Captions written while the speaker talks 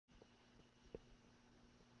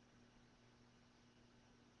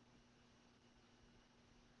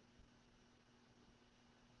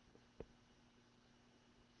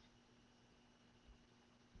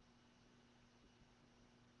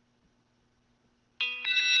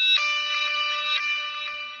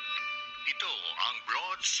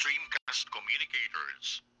Streamcast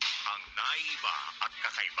Communicators, ang naiba at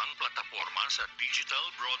kakaibang plataporma sa digital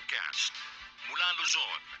broadcast. Mula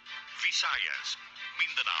Luzon, Visayas,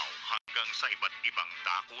 Mindanao hanggang sa iba't ibang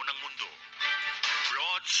dako ng mundo.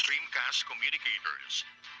 Broad Streamcast Communicators,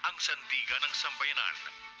 ang sandigan ng sambayanan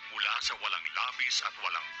mula sa walang labis at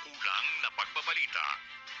walang kulang na pagbabalita,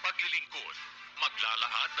 paglilingkod,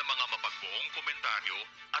 maglalahad ng mga mapagbuong komentaryo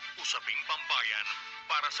at usaping pambayan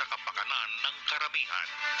para sa kapakanan ng karamihan.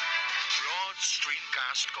 Broad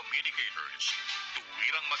Streamcast Communicators,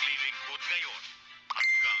 tuwirang maglilingkod ngayon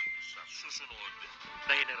hanggang sa susunod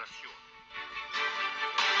na henerasyon.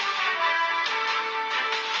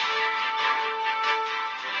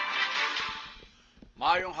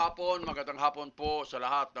 Maayong hapon, magandang hapon po sa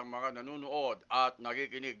lahat ng mga nanonood at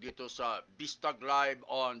nakikinig dito sa Bistag Live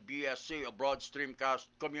on BSC o Broad Streamcast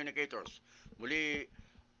Communicators. Muli,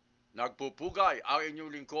 nagpupugay ang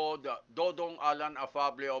inyong lingkod, Dodong ALLAN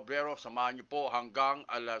Hobrero. Samahan niyo po hanggang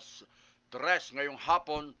alas 3 ngayong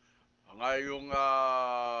hapon. Ngayong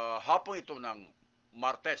hapon ito ng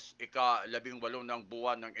Martes, ika-18 ng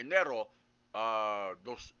buwan ng Enero,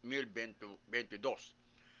 2022.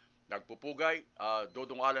 Nagpupugay,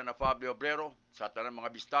 Dodong ALLAN Hobrero sa tanang mga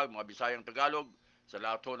bistag, mga Bisayang Tagalog, sa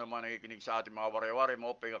lahat ho ng mga nakikinig sa ating mga waray-waray,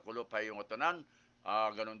 mga pengakulop hay yung tanan.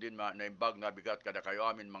 Ganon din naimbag na bigat kada kayo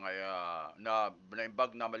amin mga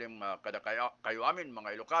naimbag na maling kada kayo amin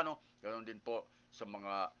mga Ilocano, ganon din po sa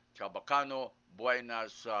mga Chabacano,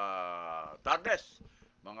 Buenas tardes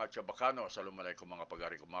mga Chabacano, assalamualaikum mga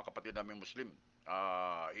pagari ko, mga kapatid naming Muslim.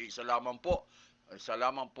 Isa lamang po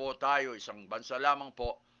tayo, isang bansa lamang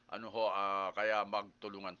po, kaya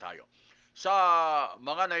magtulungan tayo. Sa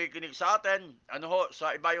mga nakikinig sa atin,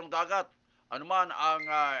 sa ibayong dagat, anuman ang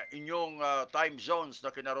inyong time zones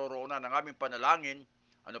na kinaroroonan, ng aming panalangin,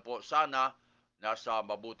 sana nasa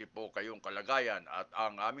mabuti po kayong kalagayan at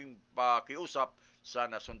ang aming pakiusap,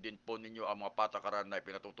 sana sundin po ninyo ang mga patakaran na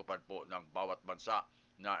ipinatutupad po ng bawat bansa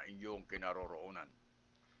na inyong kinaroroonan.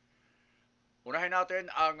 Unahin natin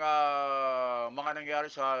ang mga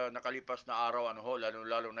nangyari sa nakalipas na araw,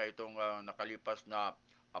 lalo na itong nakalipas na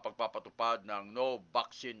pagpapatupad ng no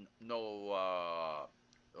vaccine, no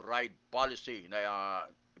ride policy na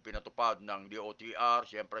ipinatupad ng DOTR,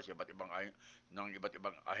 siyempre sa iba't ibang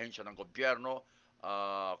ahensya ng gobyerno,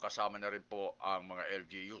 kasama na rin po ang mga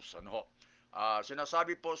LGUs.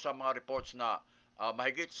 Sinasabi po sa mga reports na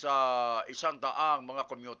mahigit sa 100 mga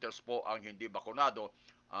commuters po ang hindi bakunado.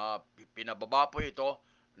 Pinababa po ito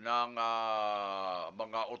ng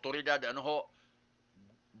mga otoridad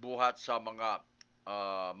buhat sa mga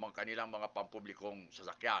kanilang mga pampublikong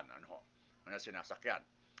sasakyan na sinasakyan.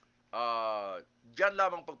 Diyan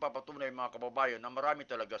lamang pagpapatunay mga kababayan na marami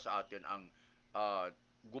talaga sa atin ang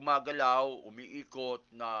gumagalaw, umiikot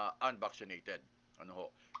na unvaccinated.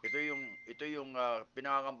 Ito yung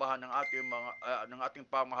pinangangambahan ng ating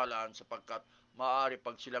pamahalaan, sapagkat maaari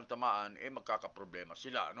pag silang tamaan magkakaproblema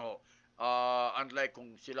sila. Unlike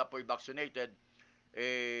kung sila po'y vaccinated,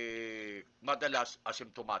 madalas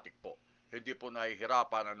asymptomatic po. Hindi po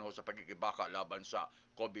nahihirapan sa pagkikibaka laban sa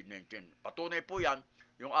COVID-19. Patunay po yan,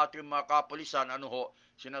 yung ating mga kapulisan,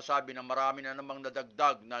 sinasabi na marami na namang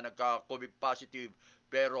nadagdag na nagka-COVID positive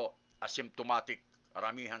pero asymptomatic,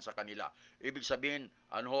 karamihan sa kanila. Ibig sabihin,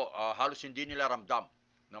 halos hindi nila ramdam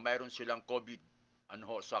na mayroon silang COVID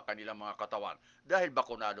sa kanilang mga katawan dahil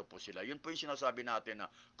bakunado po sila. Yun po yung sinasabi natin na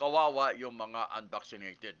kawawa yung mga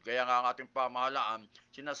unvaccinated. Kaya nga ang ating pamahalaan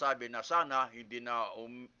sinasabi na sana hindi na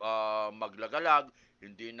maglagalag,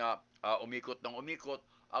 hindi na umikot ng umikot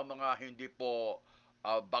ang mga hindi po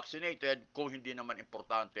vaccinated kung hindi naman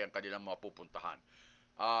importante ang kanilang mga pupuntahan.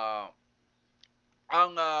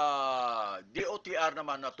 Ang DOTR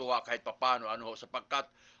naman natuwa kahit papano sapagkat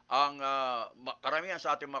ang karamihan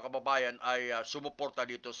sa ating mga kababayan ay sumuporta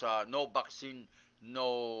dito sa no vaccine,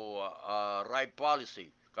 no ride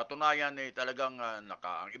policy. Katunayan talagang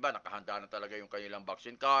ang iba nakahanda na talaga yung kanilang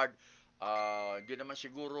vaccine card. Hindi naman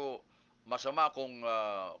siguro masama kung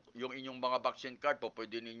yung inyong mga vaccine card po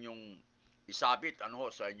pwede ninyong isabit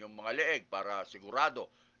sa inyong mga leeg para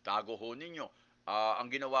sigurado tago ho ninyo.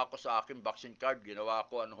 Ang ginawa ko sa akin vaccine card,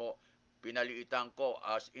 pinaliitan ko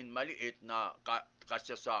as in maliit na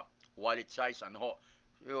kasya sa wallet size.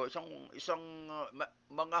 Isang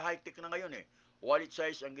mga high-tech na ngayon wallet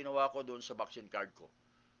size ang ginawa ko doon sa vaccine card ko.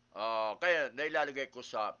 Kaya nailalagay ko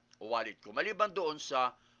sa wallet ko. Maliban doon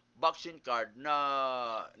sa vaccine card na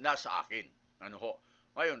nasa akin.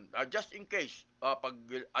 Ngayon, just in case, pag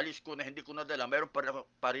alis ko na hindi ko nadala, mayroon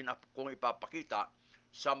pa rin akong ipapakita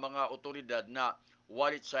sa mga otoridad na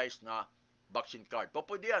wallet size na vaccine card.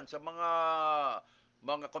 Pwede yan sa mga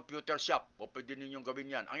mga computer shop, o pwede ninyong gawin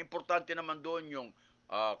yan. Ang importante naman doon yung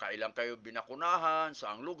kailan kayo binakunahan,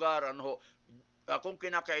 saang lugar, ano ho. Kung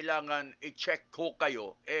kinakailangan i-check ho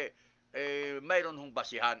kayo, mayroon hong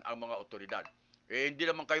basihan ang mga otoridad. Hindi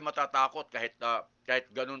naman kayo matatakot kahit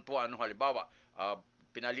ganun po, ano halimbawa,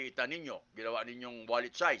 pinaliitan ninyo, ginawa ninyong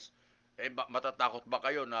wallet size. Matatakot ba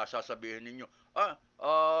kayo na sasabihin ninyo,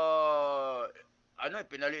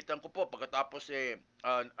 pinalitan ko po pagkatapos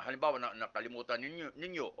halimbawa nakalimutan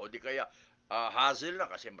ninyo o di kaya hassle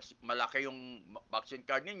na kasi mas malaki yung vaccine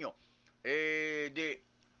card ninyo. Di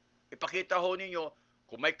ipakita ho ninyo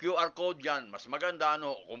kung may QR code yan, mas maganda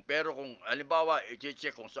ano, pero kung halimbawa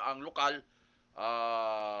i-check kung saang lokal,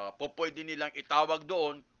 pwede nilang itawag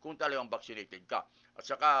doon kung talagang vaccinated ka. At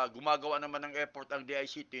saka gumagawa naman ng effort ang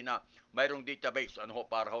DICT na mayroong database ano ho,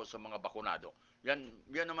 para ho sa mga bakunado. Yan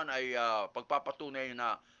naman ay pagpapatunay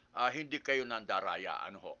na hindi kayo nandaraya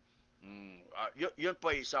ano ho. Yun po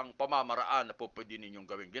ay isang pamamaraan na pwede ninyong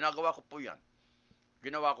gawin. Ginawa ko po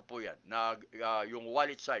yan na yung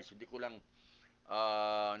wallet size hindi ko lang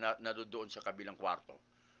nadoon sa kabilang kwarto.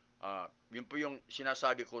 Yun po yung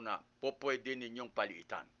sinasabi ko na pwede ninyong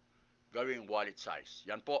paliitan. Gawing wallet size.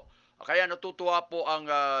 Yan po. Kaya natutuwa po ang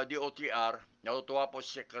DOTR, natutuwa po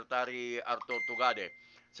si Secretary Arthur Tugade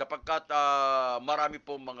sapagkat marami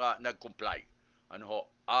po mga nag-comply. Ano ho?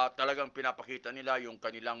 Talagang pinapakita nila yung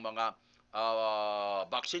kanilang mga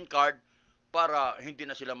vaccine card para hindi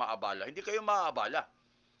na sila maabala. Hindi kayo maabala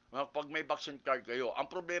pag may vaccine card kayo. Ang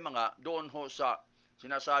problema nga, doon ho sa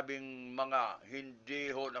sinasabing mga hindi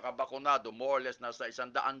ho nakabakunado, more or less nasa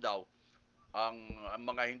 100 daw, ang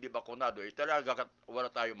mga hindi bakunado, talaga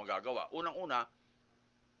wala tayong magagawa. Unang-una,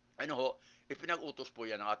 ano ho, ipinag-utos po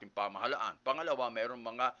yan ng ating pamahalaan. Pangalawa, mayroong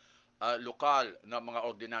mga lokal na mga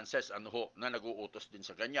ordinances na nag-uutos din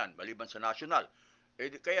sa ganyan, maliban sa national.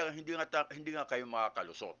 Kaya hindi nga kayo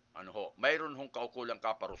makakalusot. Mayroon hong kaukulang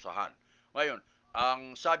kaparusahan. Ngayon,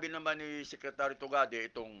 ang sabi naman ni Secretary Tugade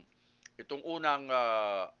itong unang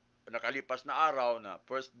nakalipas na araw na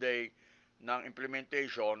first day ng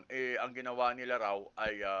implementation, ang ginawa nila raw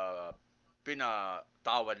ay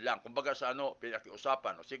pinatawad lang. Kumbaga sa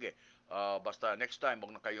pinakiusapan, o sige, basta next time,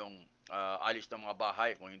 wag na kayong alis ng mga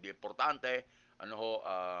bahay kung hindi importante.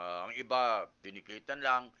 Ang iba, tinikitan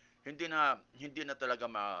lang. Hindi na talaga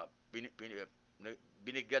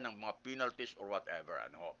binigyan ng mga penalties or whatever.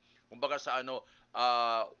 Kumbaga sa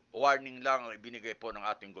warning lang ang ibinigay po ng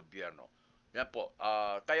ating gobyerno. Yan po.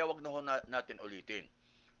 Kaya wag na ho natin ulitin.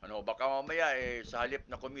 Baka mamaya sa halip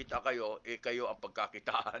na kumita kayo, kayo ang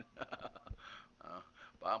pagkakitaan.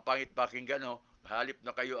 Ang pangit pakinggan, halip na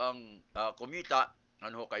kayo ang kumita,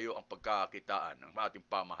 kayo ang pagkakitaan ng ating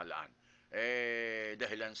pamahalaan.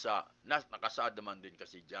 Dahilan sa nakasaad naman din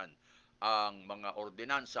kasi diyan ang mga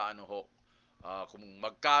ordinansa kung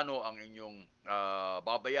magkano ang inyong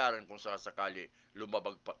babayaran kung sakali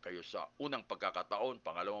lumabag pa kayo sa unang pagkakataon,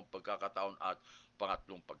 pangalawang pagkakataon at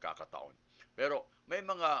pangatlong pagkakataon. Pero may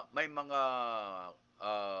mga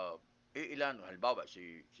ilan halimbawa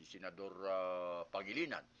si Senador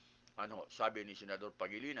Pangilinan. Sabi ni Senador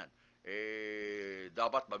Pangilinan,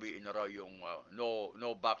 dapat babiin na raw yung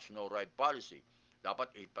no box no ride policy.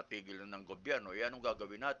 Dapat ipatigil na ng gobyerno. Anong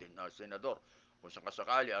gagawin natin, Senador? Kung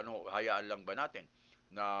sakasakali, hayaan lang ba natin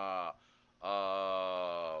na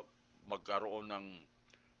magkaroon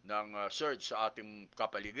ng surge sa ating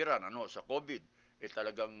kapaligiran sa COVID?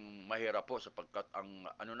 Talagang mahirap po sapagkat ang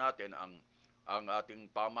natin ang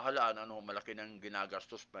ating pamahalaan malaki nang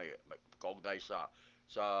ginagastos may kaugnay sa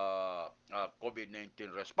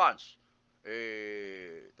COVID-19 response.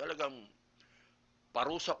 Talagang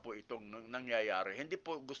parusa po itong nangyayari. Hindi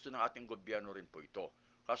po gusto ng ating gobyerno rin po ito.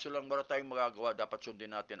 Kaso lang wala tayong magagawa, dapat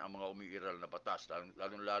sundin natin ang mga umiiral na batas.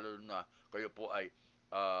 Lalo na kayo po ay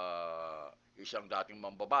isang dating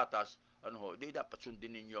mambabatas, di dapat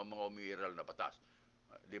sundin ninyo ang mga umiiral na batas.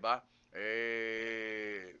 Di ba?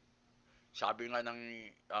 Sabi nga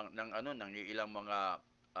ng ilang mga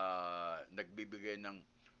nagbibigay ng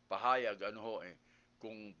pahayag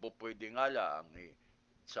kung pwede nga lang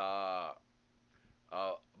sa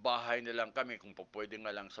bahay na lang kami, kung pwede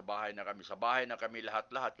nga lang sa bahay na kami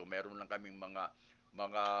lahat-lahat, kung meron lang kaming mga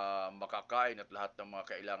makakain at lahat ng mga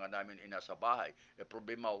kailangan namin nasa bahay,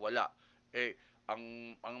 problema wala.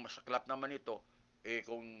 Ang masaklap naman ito,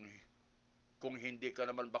 kung hindi ka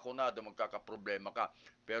naman bakunado, magkakaproblema ka.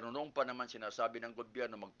 Pero noong pa naman sinasabi ng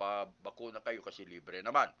gobyerno, magpabakuna kayo kasi libre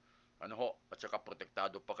naman. At saka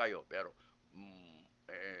protektado pa kayo. Pero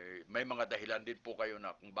may mga dahilan din po kayo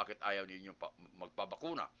na kung bakit ayaw ninyo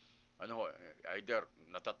magpabakuna. Either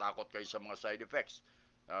natatakot kayo sa mga side effects,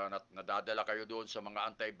 nadadala kayo doon sa mga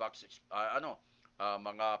anti-vax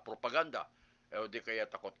mga propaganda, o di kaya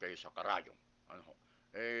takot kayo sa karayom. Ano ho?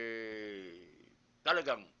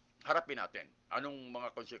 Talagang harapin natin anong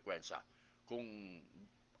mga konsekwensya. Kung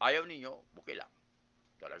ayaw ninyo, okay lang.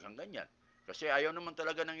 Talagang ganyan. Kasi ayaw naman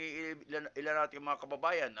talaga ng ilan nating mga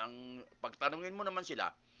kababayan. Ang pagtanungin mo naman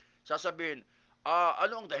sila, sasabihin,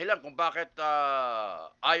 ano ang dahilan kung bakit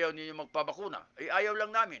ayaw ninyo magpabakuna? Ayaw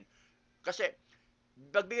lang namin. Kasi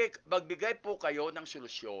magbigay po kayo ng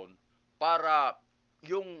solusyon para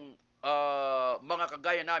yung mga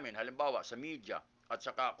kagaya namin, halimbawa sa media at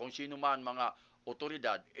saka kung sino man mga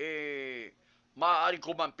otoridad, maaaring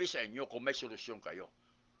kumampi sa inyo kung may solusyon kayo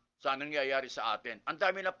sa nangyayari sa atin. Ang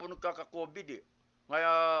dami na po nagkaka-COVID eh.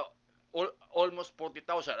 Kaya almost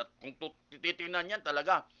 40,000 at kung titingnan yan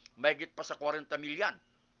talaga, mahigit pa sa 40 milyan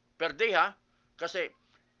per day ha. Kasi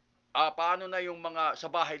paano na yung mga sa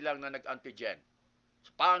bahay lang na nag-antigen?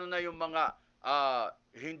 Paano na yung mga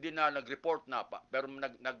hindi na nag-report na pa, pero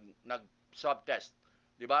nag swab test,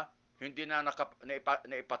 'di ba? Hindi na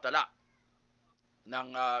naipatala ng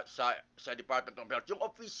sa Department of Health. Yung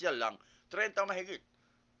official lang 30 mahigit.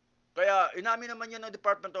 Kaya inamin naman yan ng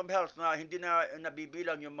Department of Health na hindi na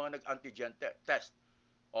nabibilang yung mga nag-antigen test.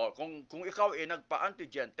 O kung ikaw ay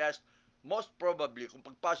nagpa-antigen test, most probably kung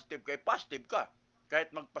pag positive ka.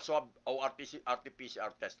 Kahit magpa-swab o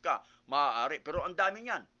RT-PCR test ka, maaari. Pero ang dami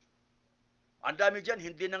niyan. Ang dami diyan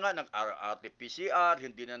hindi na nga nag-RT-PCR,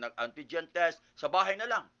 hindi na nag-antigen test, sa bahay na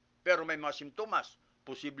lang. Pero may mga simptomas,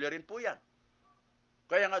 posible rin po 'yan.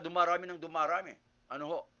 Kaya nga dumarami ng dumarami. Ano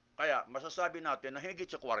ho? Kaya masasabi natin na higit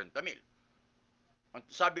sa 40,000. Ang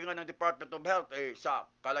sabi nga ng Department of Health, sa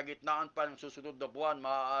kalagitnaan pa ng susunod na buwan,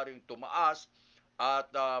 maaaring tumaas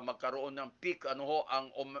at magkaroon ng peak ang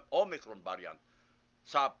Omicron variant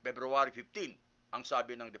sa February 15, ang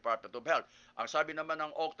sabi ng Department of Health. Ang sabi naman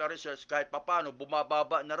ng Octa Research, kahit papano,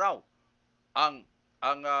 bumababa na raw ang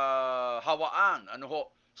hawaan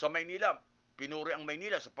sa Maynila. Pinuri ang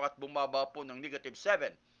Maynila sapagkat bumaba po ng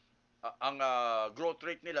 -7 ang growth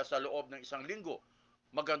rate nila sa loob ng isang linggo.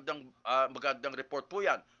 Magandang report po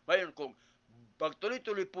yan. Ngayon, kung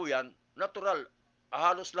pagtuloy-tuloy po yan, natural,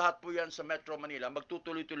 halos lahat po yan sa Metro Manila,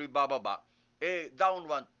 magtutuloy-tuloy bababa,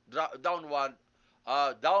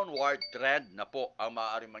 downward trend na po ang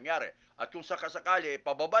maaaring mangyari. At kung sakasakali,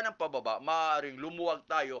 pababa ng pababa, maaaring lumuwag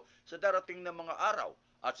tayo sa darating na mga araw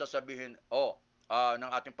at sasabihin,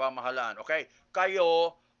 ng ating pamahalaan, okay,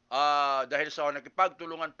 kayo, dahil sa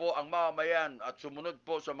nakipagtulungan po ang mamamayan at sumunod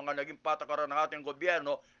po sa mga naging patakaran ng ating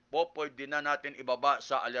gobyerno, pwede na natin ibaba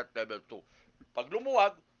sa alert level 2. Pag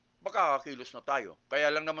lumuwag, makakakilos na tayo.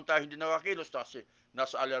 Kaya lang naman tayo hindi nakakilos kasi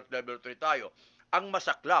nasa alert level 3 tayo. Ang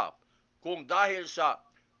masaklap, kung dahil sa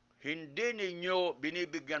hindi ninyo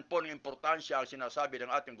binibigyan po ng importansya ang sinasabi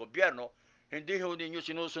ng ating gobyerno, hindi ho ninyo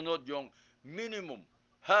sinusunod yung minimum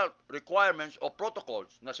health requirements o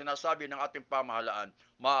protocols na sinasabi ng ating pamahalaan,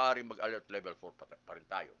 maaaring mag-alert level 4 pa rin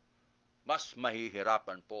tayo. Mas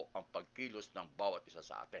mahihirapan po ang pagkilos ng bawat isa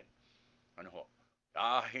sa atin. Ano ho?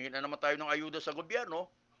 Hingin na naman tayo ng ayuda sa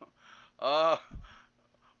gobyerno.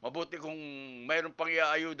 Mabuti kung mayroon pang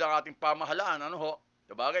iaayuda ang ating pamahalaan. Ano ho?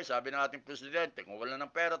 Sabagay, sabi ng ating presidente, kung wala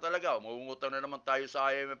ng pera talaga, mangungutang na naman tayo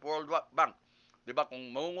sa IMF World Bank. Diba?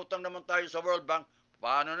 Kung mangungutang naman tayo sa World Bank,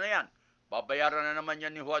 paano na yan? Babayaran na naman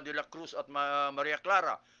yan ni Juan de la Cruz at Maria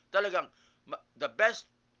Clara. Talagang, the best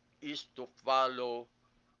is to follow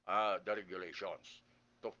the regulations.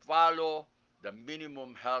 To follow the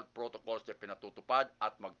minimum health protocols na pinatutupad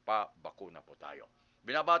at magpabakuna po tayo.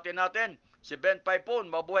 Binabati natin si Ben Paipon.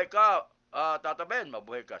 Mabuhay ka, Tata Ben.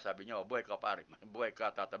 Mabuhay ka. Sabi niya, mabuhay ka pare. Mabuhay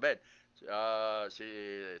ka, Tata Ben. Si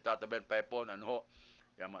Tata Ben Paipon,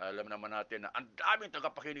 alam naman natin na ang daming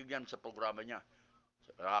tagapakinig yan sa programa niya.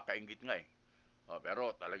 Nakakaingit nga eh.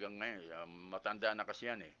 Pero talagang ngayon, matanda na kasi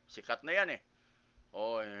yan eh. Sikat na yan eh.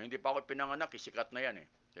 Hindi pa ako pinanganak, sikat na yan eh.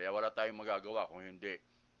 Kaya wala tayong magagawa kung hindi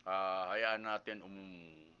hayaan natin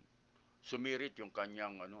sumirit yung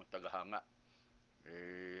kanyang tagahanga.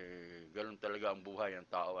 Ganun talaga ang buhay ng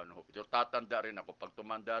tao. Pero tatanda rin ako. Pag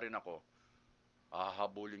tumanda rin ako,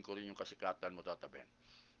 hahabulin ko rin yung kasikatan mo, Tata Ben.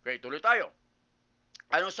 Okay, tuloy tayo.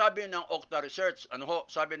 Anong sabi ng Octa Research?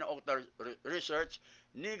 Sabi ng Octa Research,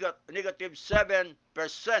 negative 7%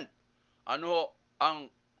 ang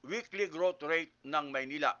weekly growth rate ng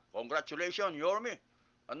Maynila. Congratulations, Yorme.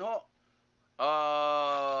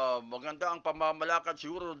 Maganda ang pamamalakad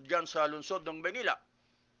siguro diyan sa lungsod ng Maynila.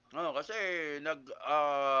 Kasi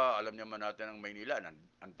alam naman natin ang Maynila,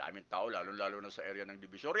 ang daming tao, lalo na sa area ng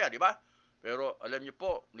Divisoria, di ba? Pero alam niyo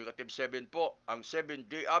po, negative 7 po ang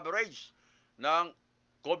 7-day average ng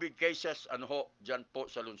COVID cases diyan po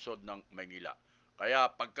sa lungsod ng Maynila.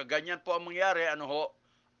 Kaya pagka ganyan po ang mangyari,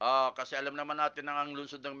 kasi alam naman natin na ang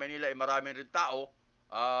lungsod ng Manila ay marami rin tao,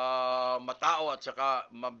 matao at saka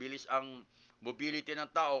mabilis ang mobility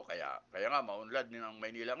ng tao, kaya nga maunlad din ang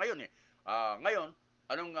Manila ngayon eh. Ngayon,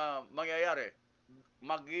 anong mangyayari?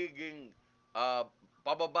 Magiging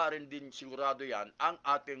pababa rin din sigurado yan ang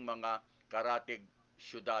ating mga karatig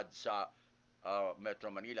syudad sa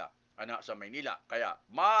Metro Manila, sa Maynila. Kaya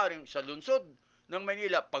maaaring sa lungsod ng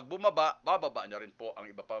Maynila, pag bumaba, bababa na rin po ang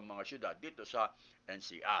iba pang mga syudad dito sa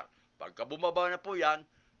NCR. Pagka bumaba na po yan,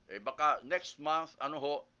 baka next month,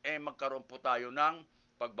 magkaroon po tayo ng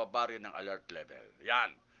pagbaba rin ng alert level.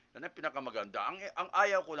 Yan. Yan ang pinakamaganda. Ang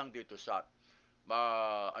ayaw ko lang dito sa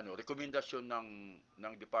rekomendasyon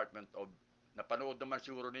ng Department of, napanood naman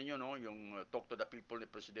siguro ninyo, no, yung Talk to the People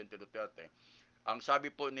ni Presidente Duterte. Ang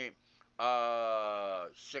sabi po ni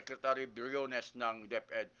Secretary Briones ng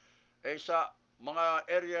DepEd, sa mga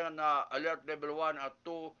area na alert level 1 at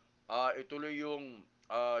 2, ituloy yung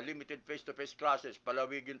limited face-to-face classes,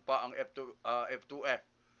 palawigin pa ang F2F.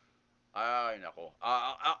 Ay, nako.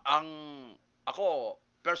 Ako,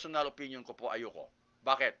 personal opinion ko po, ayoko.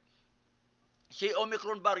 Bakit? Si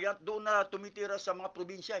Omicron variant doon na tumitira sa mga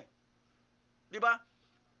probinsya. Di ba?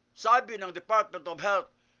 Sabi ng Department of Health,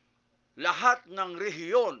 lahat ng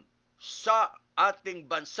rehiyon sa ating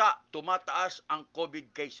bansa tumataas ang COVID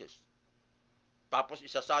cases. Tapos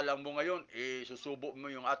isasalang mo ngayon, isusubo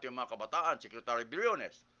mo yung ating mga kabataan, Secretary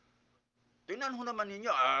Briones. Tingnan ho naman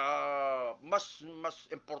ninyo, mas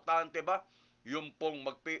importante ba yung pong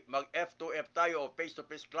mag F2F tayo o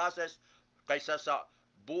face-to-face classes kaysa sa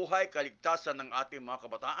buhay, kaligtasan ng ating mga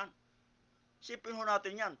kabataan? Sipin ho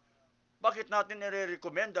natin yan. Bakit natin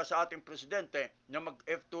nire-recommenda sa ating presidente na mag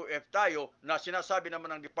F2F tayo na sinasabi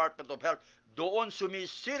naman ng Department of Health, doon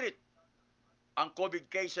sumisirit ang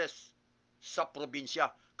COVID cases sa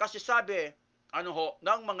probinsya? Kasi sabi,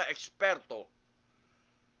 ng mga eksperto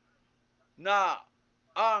na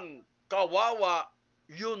ang kawawa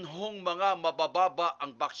yun hong mga mabababa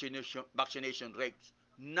ang vaccination rates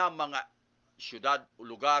na mga syudad,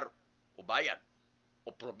 lugar, o bayan,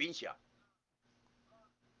 o probinsya.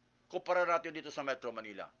 Kumpara natin dito sa Metro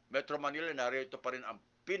Manila. Metro Manila, narito pa rin ang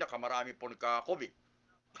pinakamarami po nagka-COVID.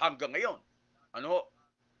 Hanggang ngayon.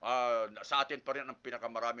 Sa atin pa rin ang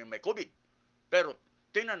pinakamaraming may COVID. Pero,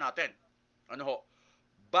 tingnan natin.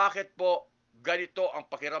 Bakit po ganito ang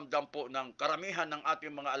pakiramdam po ng karamihan ng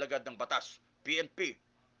ating mga alagad ng batas, PNP?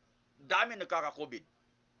 Dami nagkaka-COVID.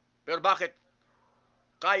 Pero bakit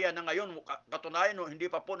kaya na ngayon, katunayan, hindi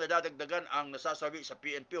pa po nadadagdagan ang nasasabi sa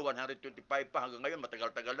PNP, 125 pa hanggang ngayon,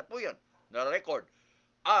 matagal-tagal na po yan, na-record.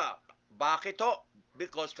 Bakit ho?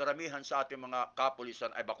 Because karamihan sa ating mga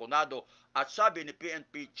kapulisan ay bakunado. At sabi ni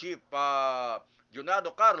PNP Chief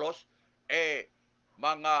Junado Carlos,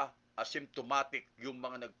 mga asymptomatic yung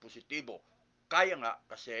mga nagpositibo. Kaya nga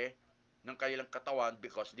kasi ng kanilang katawan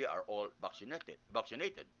because they are all vaccinated.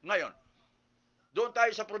 Ngayon, doon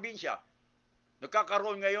tayo sa probinsya.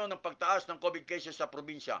 Nagkakaroon ngayon ng pagtaas ng COVID cases sa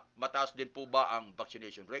probinsya. Mataas din po ba ang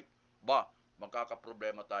vaccination rate?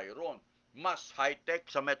 Magkakaproblema tayo roon. Mas high-tech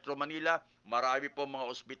sa Metro Manila. Marami po mga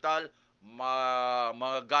ospital,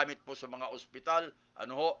 mga gamit po sa mga ospital.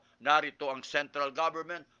 Narito ang central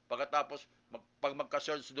government. Pagkatapos, pag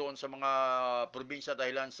magka-surge doon sa mga probinsya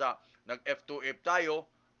dahilan sa nag-F2F tayo,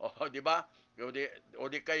 di ba? O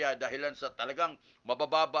di kaya dahilan sa talagang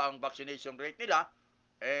mabababa ang vaccination rate nila,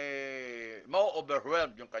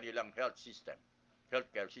 ma-overwhelm yung kanilang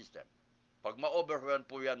healthcare system. Pag ma-overwhelm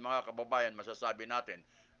po yan, mga kababayan, masasabi natin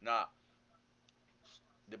na,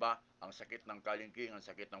 di ba, ang sakit ng kalingking, ang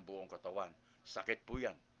sakit ng buong katawan. Sakit po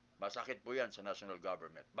yan. Masakit po yan sa national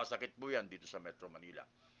government. Masakit po yan dito sa Metro Manila.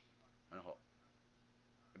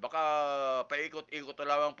 Baka paikot-ikot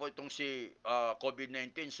na lamang po itong si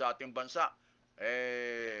COVID-19 sa ating bansa.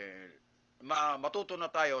 Matuto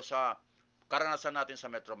na tayo sa karanasan natin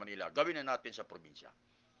sa Metro Manila, gawin na natin sa probinsya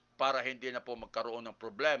para hindi na po magkaroon ng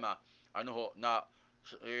problema na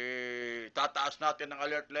tataas natin ang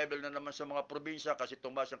alert level na naman sa mga probinsya kasi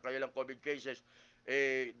tumaas ang kanilang COVID cases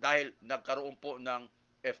dahil nagkaroon po ng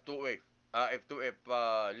F2F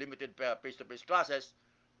limited face-to-face classes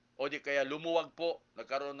o di kaya lumuwag po,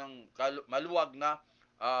 nagkaroon ng maluwag na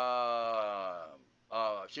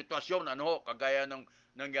sitwasyon kagaya ng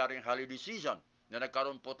nangyaring holiday season na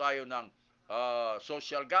nagkaroon po tayo ng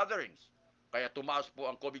social gatherings. Kaya tumaas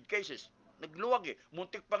po ang COVID cases. Nagluwag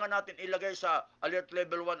Muntik pa nga natin ilagay sa alert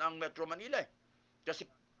level 1 ang Metro Manila Kasi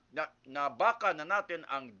nabaka na natin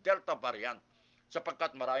ang Delta variant.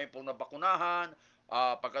 Sapagkat marami pong nabakunahan.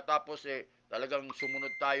 Pagkatapos talagang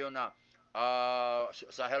sumunod tayo na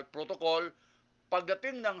sa health protocol.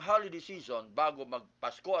 Pagdating ng holiday season, bago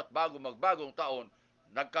magpasko at bago magbagong taon,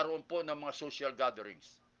 nagkaroon po ng mga social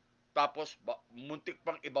gatherings. Tapos, muntik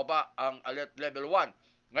pang ibaba ang alert level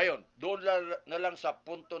 1. Ngayon, doon na lang sa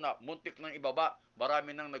punto na muntik nang ibaba,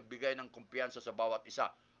 marami nang nagbigay ng kumpiyansa sa bawat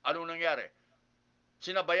isa. Anong nangyari?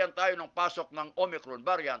 Sinabayan tayo ng pasok ng Omicron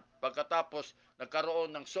variant, pagkatapos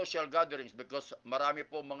nagkaroon ng social gatherings because marami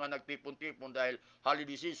po mga nagtipon-tipon dahil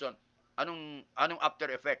holiday season. Anong after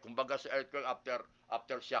effect? Kumbaga sa earthquake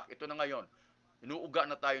aftershock. Ito na ngayon. Inuuga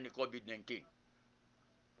na tayo ni COVID-19.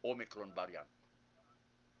 Omicron variant.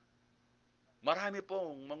 Marami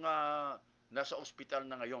pong mga nasa ospital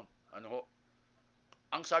na ngayon. Ano ho?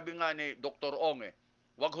 Ang sabi nga ni Dr. Ong,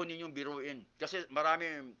 wag ho ninyong biruin. Kasi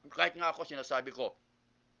marami, kahit nga ako sinasabi ko,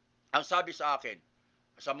 ang sabi sa akin,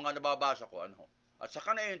 sa mga nababasa ko, ano ho, at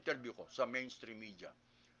saka na-interview ko sa mainstream media,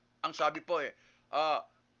 ang sabi po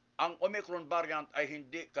ang Omicron variant ay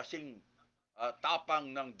hindi kasing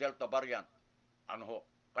tapang ng Delta variant. Ano ho?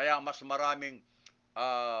 Kaya mas maraming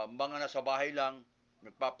mga nasa bahay lang,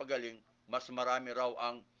 nagpapagaling, mas marami raw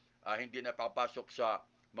ang hindi napapasok sa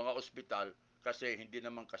mga ospital kasi hindi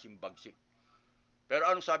naman kasing bagsik. Pero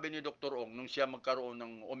anong sabi ni Dr. Ong nung siya magkaroon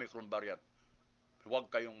ng Omicron variant?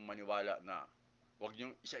 Huwag kayong maniwala na, huwag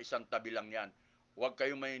niyong isa-isang tabi lang yan. Huwag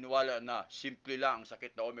kayong maniniwala na simple lang ang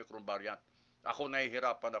sakit na Omicron variant. Ako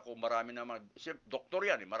nahihirapan ako, marami naman, doktor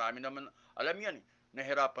yan marami naman, alam yan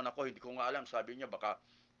nahihirapan ako, hindi ko nga alam, sabi niya baka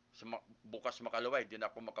bukas makalaway, hindi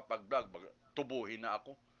na ako makapag-vlog, tubuhin na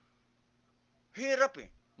ako. Hirap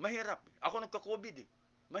mahirap. Ako nagka-COVID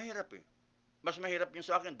mahirap Mas mahirap yung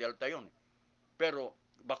sa akin, Delta yun Pero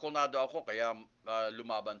bakunado ako, kaya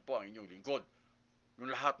lumaban po ang inyong lingkod.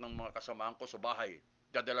 Yung lahat ng mga kasamahan ko sa bahay,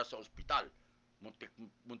 dadala sa ospital.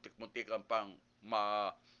 Muntik ang pang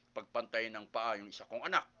pagpantay ng paa yung isa kong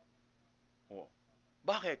anak.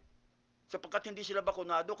 Bakit? Sapagkat hindi sila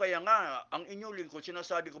bakunado, kaya nga, ang inyong lingkod,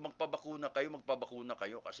 sinasabi ko magpabakuna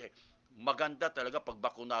kayo kasi maganda talaga pag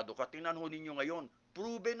bakunado ka. Tingnan ho ninyo ngayon,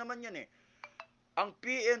 proven naman yan Ang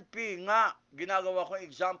PNP nga, ginagawa ko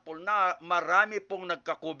example na marami pong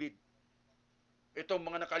nagka-COVID. Itong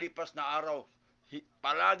mga nakalipas na araw,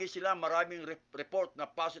 palagi sila maraming report na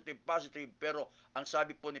positive, pero ang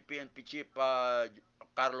sabi po ni PNP Chief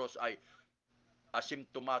Carlos ay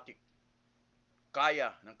asymptomatic.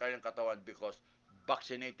 Kaya ng kanyang katawan because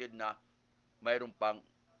vaccinated na, mayroon pang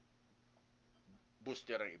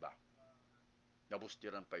booster ang iba.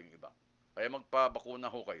 Naboosteran pa yung iba. Kaya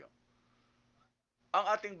magpabakuna ho kayo. Ang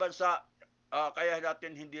ating bansa, kaya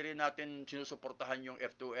hindi rin natin sinusuportahan yung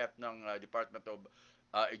F2F ng Department of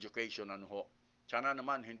Education. Ano ho. Sana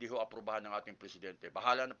naman hindi ho aprobahan ng ating presidente.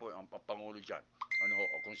 Bahala na po ang Pangulo dyan. Ano ho,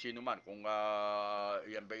 o kung sino man, kung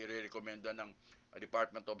yan ba i-recommenda ng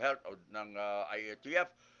Department of Health o ng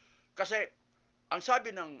IATF. Kasi, ang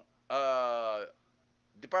sabi ng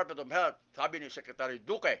Department of Health, sabi ni Secretary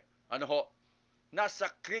Duque, ano ho,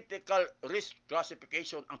 nasa critical risk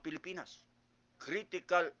classification ang Pilipinas.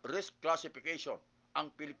 Critical risk classification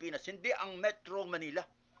ang Pilipinas. Hindi ang Metro Manila.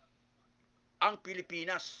 Ang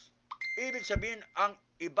Pilipinas. Ibig sabihin, ang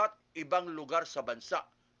iba't ibang lugar sa bansa.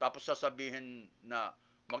 Tapos sasabihin na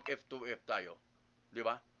mag-F2F tayo. Di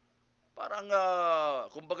ba? Parang,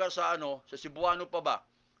 kumbaga sa sa Cebuano pa ba?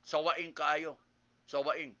 Sawaing kaayo.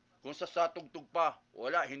 Sawaing. Kung sa tugtog pa,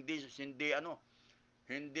 wala, hindi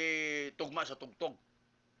tugma sa tugtog.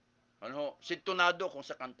 Sintonado kung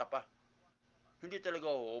sa kanta pa. Hindi talaga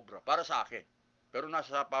uobra. Para sa akin. Pero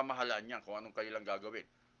nasa pamahalaan niya kung anong kailang gagawin.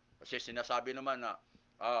 Kasi sinasabi naman na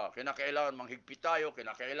kinakailangan manghigpit tayo,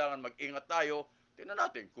 kinakailangan mag-ingat tayo. Tingnan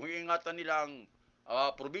natin kung iingatan nila ang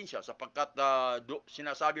probinsya sapagkat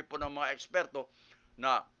sinasabi po ng mga eksperto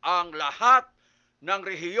na ang lahat ng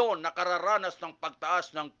rehiyon na kararanas ng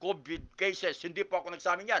pagtaas ng COVID cases, hindi po ako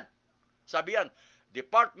nagsabi yan. Sabi yan,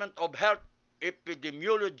 Department of Health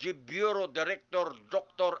Epidemiology Bureau Director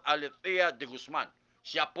Dr. Alethea de Guzman.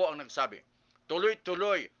 Siya po ang nagsabi.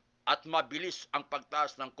 Tuloy-tuloy at mabilis ang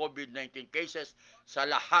pagtaas ng COVID-19 cases sa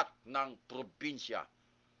lahat ng probinsya.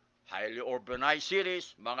 Highly urbanized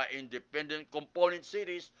cities, mga independent component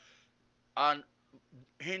cities, and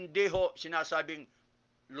hindi ho sinasabing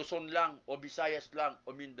Luzon lang o Visayas lang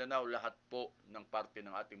o Mindanao, lahat po ng parte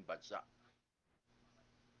ng ating bansa.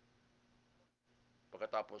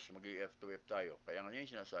 Pagkatapos mag-F2F tayo. Kaya nga yung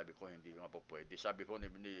sinasabi ko, hindi nga po pwede. Sabi ko ni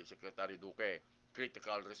Secretary Duque,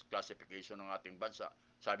 critical risk classification ng ating bansa.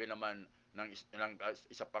 Sabi naman ng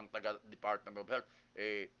isa pang taga-Department of Health,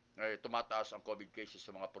 tumataas ang COVID cases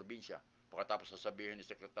sa mga probinsya. Pagkatapos sasabihin ni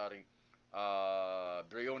Secretary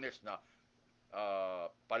Briones na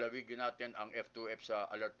palawigin natin ang F2F sa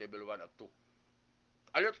alert level 1 at 2.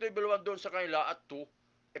 alert level 1 doon sa kanila at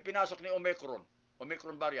 2, pinasok ni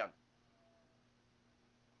Omicron variant,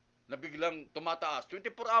 na biglang tumataas.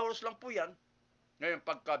 24 hours lang po yan. Ngayon,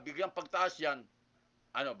 pagka biglang pagtaas yan,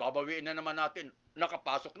 babawiin na naman natin.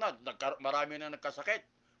 Nakapasok na, marami na nagkasakit.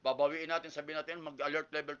 Babawiin natin, sabihin natin, mag-alert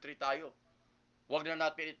level 3 tayo. Huwag na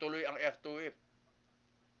natin ituloy ang F2F.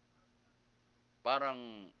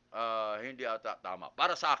 Parang hindi ata tama.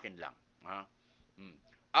 Para sa akin lang. Ha?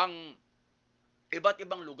 Ang iba't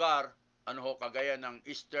ibang lugar, kagaya ng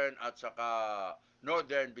Eastern at saka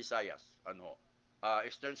Northern Visayas,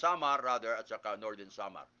 Eastern Samar rather at saka Northern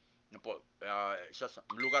Samar. Isa sa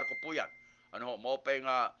lugar ko po yan. Mopay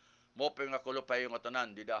nga kulupay yung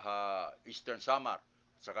atanan di ha Eastern Samar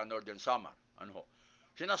at saka Northern Samar.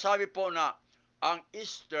 Sinasabi po na ang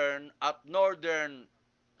Eastern at Northern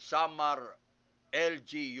Samar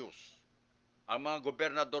LGUs, ang mga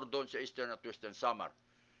gobernador doon sa Eastern at Western Samar,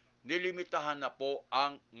 nilimitahan na po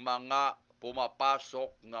ang mga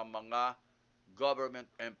pumapasok na mga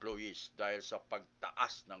government employees dahil sa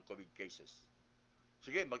pagtaas ng COVID cases.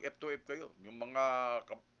 Sige, mag-F2F kayo. Yung mga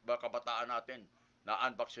kabataan natin na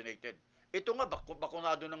unvaccinated. Ito nga,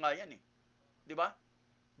 bakunado na nga yan eh. Di ba?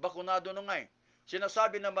 Bakunado na nga eh.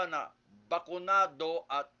 Sinasabi naman na bakunado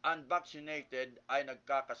at unvaccinated ay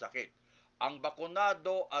nagkakasakit. Ang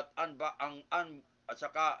bakunado at at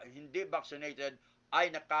saka hindi vaccinated ay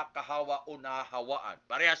nakakahawa o nahahawaan.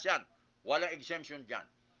 Parehas yan. Walang exemption dyan.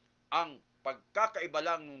 Ang pagkakaiba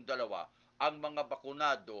lang ng dalawa, ang mga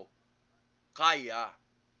bakunado kaya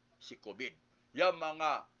si COVID. Yung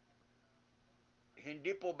mga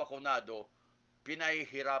hindi po bakunado,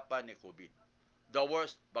 pinahihirapan ni COVID. The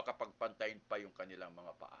worst, baka pagpantayin pa yung kanilang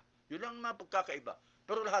mga paa. Yun lang mga pagkakaiba.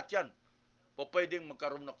 Pero lahat yan, pwedeng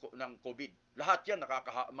magkaroon ng COVID. Lahat yan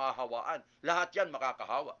mahawaan. Lahat yan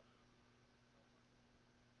makakahawa.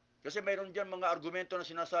 Kasi mayroon dyan mga argumento na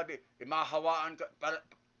sinasabi, mahawaan ka,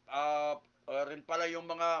 rin pala yung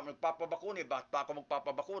mga magpapabakuni. Bakit pa ako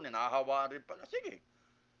magpapabakuni? Nahahawaan rin pala. Sige.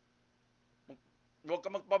 Huwag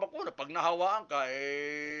ka magpabakuna. Pag nahawaan ka,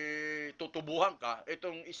 tutubuhan ka.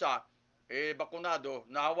 Itong isa, bakunado,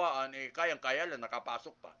 nahawaan, kayang-kaya lang,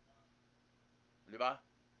 nakapasok pa. Di ba?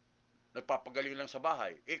 Nagpapagaling lang sa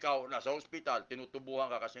bahay. Ikaw, nasa hospital,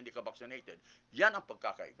 tinutubuhan ka kasi hindi ka vaccinated. Yan ang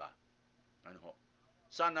pagkakaiba.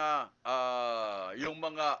 Sana yung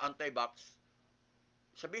mga anti-vax,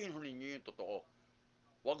 sabihin ho ninyo yung totoo.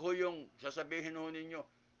 Huwag ho yung sasabihin ho ninyo,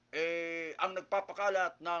 ang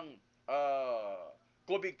nagpapakalat ng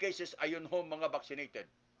COVID cases ayun ho mga vaccinated.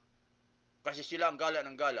 Kasi sila ang gala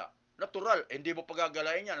ng gala. Natural, hindi mo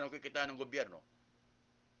pagagalain yan, anong kikita ng gobyerno.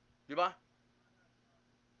 Di ba?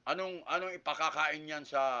 Anong ipakakain yan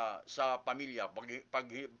sa pamilya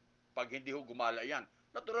pag hindi ho gumala yan?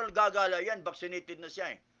 Natural gagala yan, vaccinated na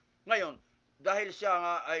siya eh. Ngayon, dahil siya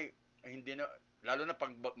nga ay hindi na, lalo na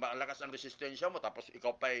pag malakas ang resistensya mo tapos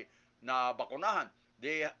ikaw pa'y nabakunahan,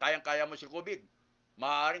 di kayang-kaya mo si COVID.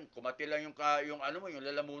 Maaaring kumati lang yung yung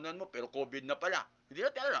lalamunan mo pero COVID na pala. Hindi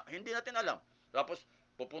natin alam. Tapos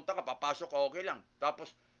pupunta ka, papasok ka, okay lang.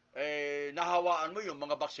 Tapos nahawaan mo yung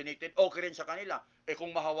mga vaccinated, okay rin sa kanila.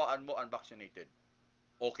 Kung mahawaan mo unvaccinated,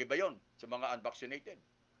 okay ba yon sa mga unvaccinated?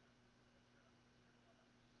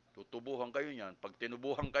 Tutubuhan kayo niyan. Pag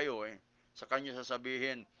tinubuhan kayo, sa kanya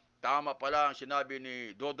sasabihin, tama pala ang sinabi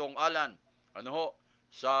ni Dodong ALLAN,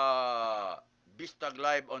 sa Bistag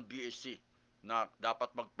Live on BSC, na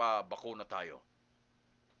dapat magpabakuna tayo.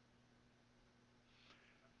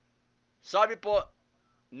 Sabi po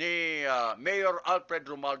ni Mayor Alfred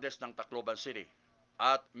Romualdez ng Tacloban City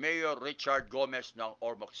at Mayor Richard Gomez ng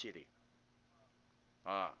Ormoc City,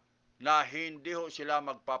 na hindi ho sila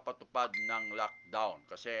magpapatupad ng lockdown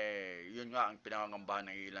kasi yun nga ang pinangangambahan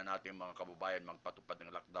ng ilan nating mga kababayan, magpatupad ng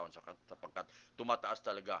lockdown sapagkat tumataas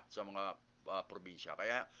talaga sa mga probinsya.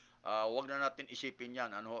 Kaya wag na natin isipin yan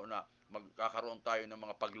na magkakaroon tayo ng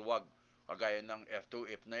mga pagluwag kagaya ng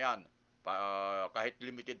F2F na yan. Kahit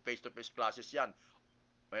limited face-to-face classes yan,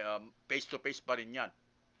 face-to-face pa rin yan.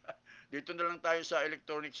 Dito na lang tayo sa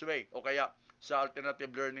electronics way o kaya sa alternative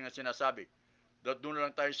learning na sinasabi. Doon na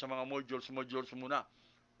lang tayo sa mga modules muna.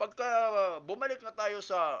 Pagka bumalik na tayo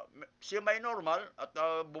sa semi-normal at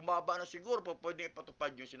bumaba na siguro, pwede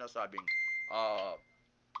ipatupad yung sinasabing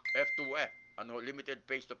F2F, limited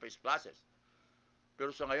face-to-face classes. Pero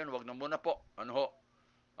sa ngayon, wag na muna po.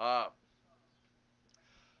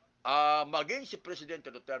 Maging si Presidente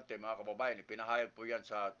Duterte, mga kababayan, pinahayag po yan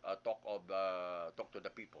sa Talk to the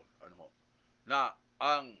People. Na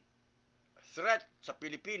ang threat sa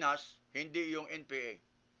Pilipinas, hindi yung NPA.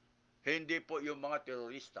 Hindi po yung mga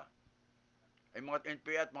terorista. Mga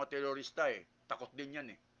NPA at mga terorista takot din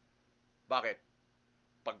yan eh. Bakit?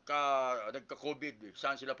 pagka nagka-COVID,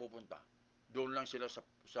 saan sila pupunta? Doon lang sila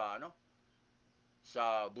sa ano?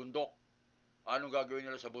 Sa bundok. Anong gagawin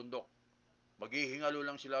nila sa bundok? Maghihingalo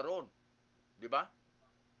lang sila roon, 'di ba?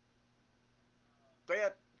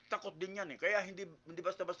 Kaya takot din 'yan eh. Kaya hindi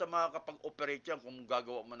basta-basta makakapag-operate 'yan kung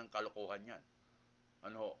gagawa man ng kalokohan 'yan.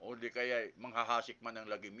 Ano, o di kaya manghahasik man ng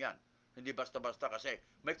lagim 'yan. Hindi basta-basta kasi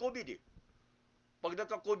may COVID eh. Pag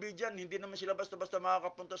nagka-COVID yan, hindi naman sila basta-basta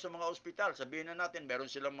makakapunta sa mga ospital. Sabihin na natin, meron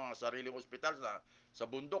silang mga sariling ospital sa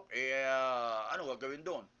bundok. Ano gagawin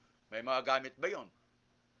doon? May mga gamit ba yon?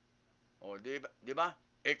 O, di ba?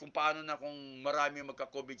 Kung paano na kung marami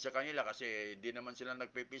magka-COVID sa kanila kasi di naman sila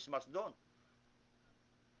nagpe-face mask doon.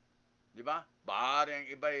 Di ba? Bahari ang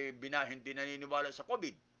iba hindi naniniwala sa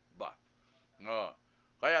COVID. Ba? No.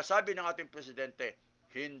 Kaya sabi ng ating presidente,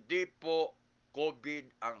 hindi po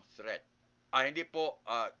COVID ang threat. Hindi po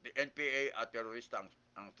NPA at terorista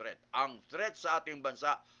ang threat. Ang threat sa ating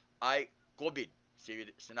bansa ay COVID.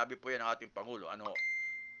 Sinabi po yan ng ating Pangulo. Ano?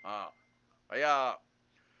 Ah, kaya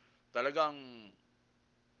talagang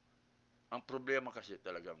ang problema kasi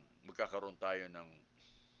talagang magkakaroon tayo ng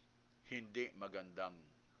hindi magandang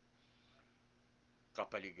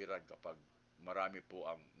kapaligiran kapag marami po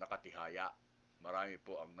ang nakatihaya, marami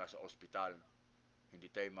po ang nasa ospital,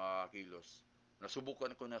 hindi tayo makakilos.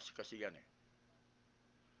 Nasubukan ko na kasi yan eh.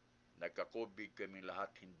 Nagka-COVID kaming lahat,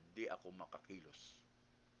 hindi ako makakilos.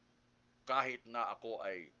 Kahit na ako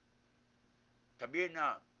ay, sabihin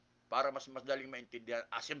na, para mas madaling maintindihan,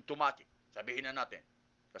 asymptomatic. Sabihin na natin.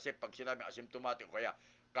 Kasi pag sinabi asymptomatic, kaya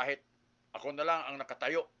kahit ako na lang ang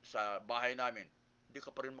nakatayo sa bahay namin, hindi ka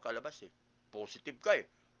pa rin makalabas eh. Positive ka eh.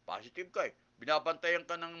 Positive ka eh. Binabantayan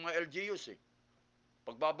ka ng mga LGUs eh.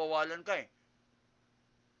 Pagbabawalan ka eh.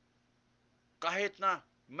 Kahit na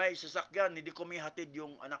may sasakyan, hindi ko may hatid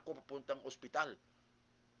yung anak ko papuntang ospital.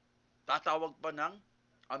 Tatawag pa ng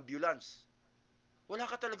ambulance. Wala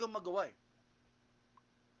ka talagang magawa eh.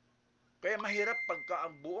 Kaya mahirap pagka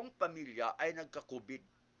ang buong pamilya ay nagka-COVID.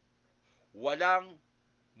 Walang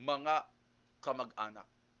mga kamag-anak.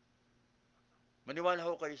 Maniwala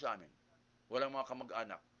ho kayo sa amin. Walang mga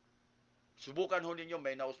kamag-anak. Subukan ho ninyo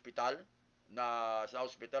may na-hospital, na sa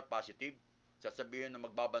hospital positive. Sasabihin na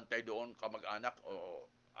magbabantay doon kamag-anak o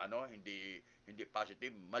ano, hindi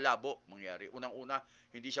positive. Malabo mangyari. Unang-una,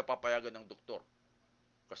 hindi siya papayagan ng doktor.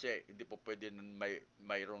 Kasi hindi po pwede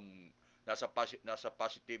mayroong nasa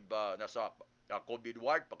positive nasa COVID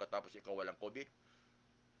ward pagkatapos ikaw walang COVID.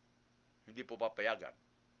 Hindi po papayagan.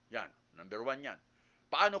 Yan, number 1 yan.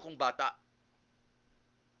 Paano kung bata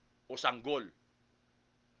o sanggol?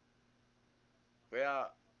 Kaya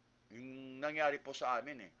yung nangyari po sa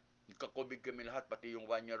amin eh, nagka-COVID kami lahat, pati yung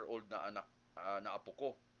 1-year-old na anak na apo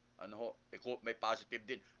ko. Ano ho, may positive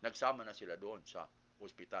din. Nagsama na sila doon sa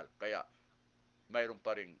ospital. Kaya mayroon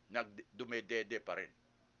pa rin dumedede pa rin.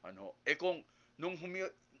 Ano, kung nung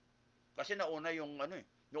kasi nauna yung ano eh,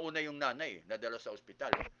 nauna yung nanay nadala sa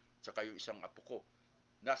ospital eh, saka yung isang apo ko.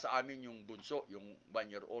 Nasa amin yung bunso, yung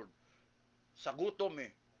 1-year-old. Sa gutom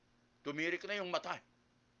eh, tumirik na yung mata.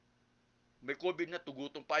 May COVID na,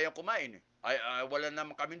 tugutom pa yung kumain eh. Wala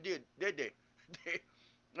naman kami dede.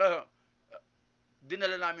 uh,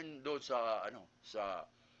 dinala namin doon sa sa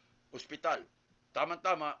ospital.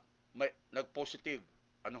 Tama-tama may nag-positive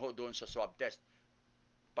doon sa swab test.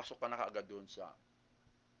 Pasok ka na kaagad doon sa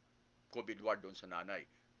COVID ward doon sa nanay.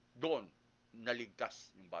 Doon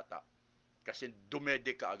naligtas yung bata kasi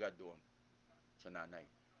dumede ka agad doon sa nanay.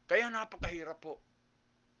 Kaya napakahirap po.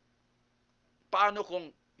 Paano kung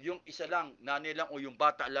yung isa lang, nanay lang o yung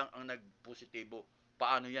bata lang ang nagpositibo?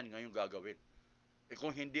 Paano yan ngayon gagawin?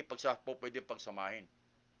 Kung hindi po pwede pagsamahin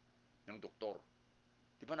ng doktor.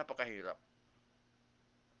 Di ba napakahirap?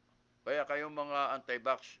 Kaya kayong mga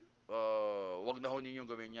anti-vax, wag na ho ninyong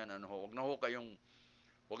gawin yan. Wag na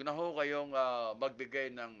ho kayong magbigay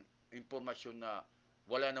ng impormasyon na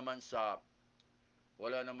wala naman sa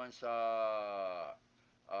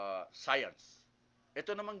science.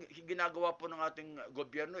 Ito naman ginagawa po ng ating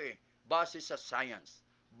gobyerno eh, base sa science,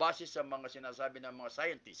 base sa mga sinasabi ng mga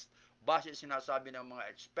scientists, base sa sinasabi ng mga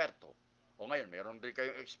eksperto. O ngayon, meron din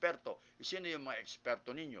kayong eksperto. Sino yung mga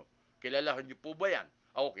eksperto ninyo? Kilala niyo po ba yan?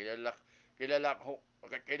 Ako,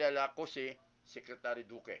 kilala ko si Secretary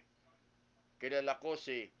Duque. Kilala ko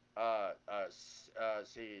si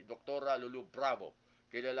Doktora Lulu Bravo.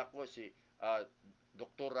 Kilala ko si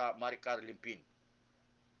Doktora Maricar Limpin.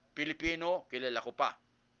 Pilipino, kilala ko pa.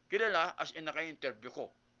 Kilala as in naka-interview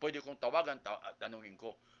ko. Pwede kong tawagan, tanungin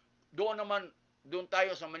ko. Doon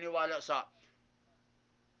tayo sa maniwala sa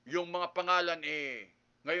yung mga pangalan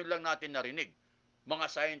ngayon lang natin narinig. Mga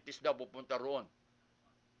scientist daw pupunta roon.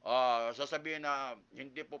 sasabihin na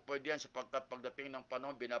hindi po pwede yan sapagkat pagdating ng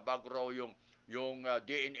panahon, binabago raw yung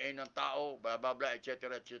DNA ng tao, blah, blah, blah,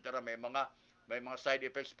 etc., etc. May mga side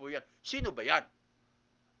effects po yan. Sino ba yan?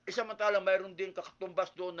 Samantalang mayroon din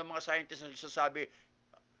kakatumbas doon ng mga scientists na nagsasabi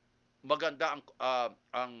maganda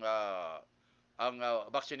ang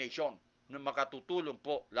vaccination na makatutulong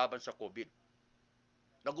po laban sa COVID.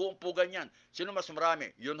 Nag-uumpugan yan. Sino mas marami?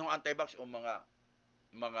 Yun yung anti-vax o mga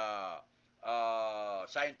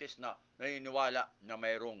scientists na naniniwala na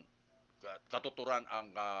mayroong katuturan ang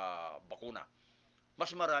bakuna. Mas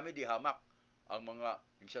marami di hamak ang mga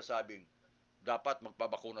nagsasabing dapat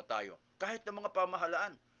magpabakuna tayo. Kahit ng mga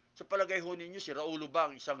pamahalaan. Sa palagay ho ninyo, si Raulo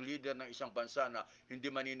Bang, isang leader ng isang bansa na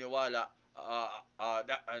hindi maniniwala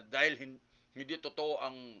dahil hindi totoo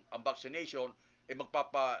ang vaccination,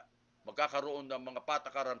 magkakaroon ng mga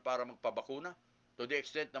patakaran para magpabakuna to the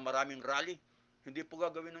extent na maraming rally. Hindi po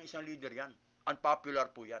gagawin ng isang leader yan.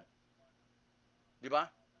 Unpopular po yan. Di ba?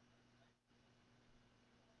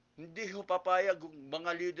 Hindi ho papayag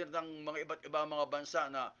mga leader ng mga iba't ibang mga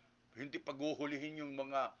bansa na hindi paghuhulihin yung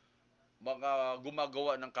mga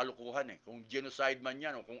gumagawa ng kalukuhan eh. Kung genocide man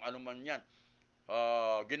yan o kung ano man yan,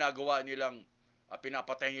 ginagawa nilang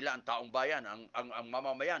pinapatay nila ang taong bayan, ang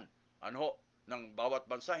mamamayan, ano ng bawat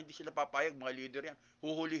bansa, hindi sila papayag, mga leader yan.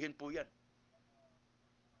 Huhulihin po yan.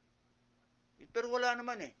 Pero wala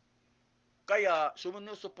naman eh. Kaya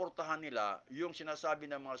sumusuportahan nila yung sinasabi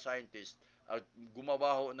ng mga scientists at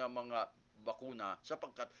gumawa ho ng mga bakuna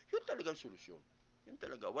sapagkat yun talagang solusyon. Yun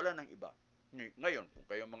talaga, wala nang iba. Ngayon, kung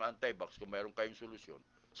kayong mga anti-vax, kung mayroon kayong solusyon,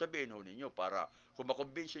 sabihin ho ninyo para kung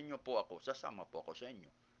makumbinsin nyo po ako, sasama po ako sa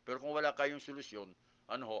inyo. Pero kung wala kayong solusyon,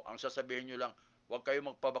 ang sasabihin nyo lang, huwag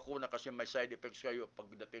kayong magpabakuna kasi may side effects kayo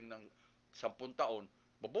pagdating ng 10 taon,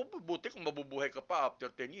 mabubuti kung mabubuhay ka pa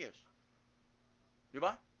after 10 years. Di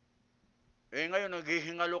ba? Ngayon,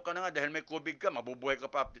 naghihingalo ka na nga dahil may COVID ka, mabubuhay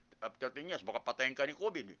ka pa after 10 years. Baka patayin ka ni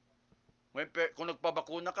COVID. Ngayon, kung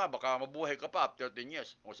nagpabakuna ka, baka mabuhay ka pa after 10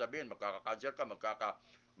 years. O sabihin, magkaka-cancer ka,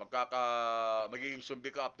 magiging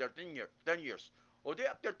zombie ka after 10 years. O di,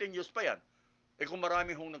 after 10 years pa yan. Kung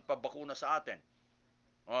marami hong nagpabakuna sa atin,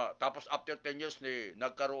 tapos after 10 years,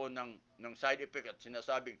 nagkaroon ng side effect at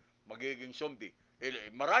sinasabing magiging zombie.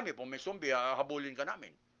 Marami po may zombie, habulin ka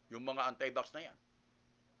namin. Yung mga anti-vax na yan.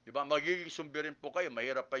 Diba? Magiging zombie rin po kayo.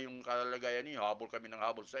 Mahirap pa yung kalagayan niyo. Habol kami ng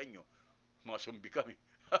habol sa inyo. Mga zombie kami.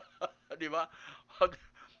 Diba?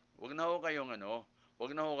 Wag na ho kayong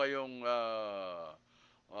wag na ho kayong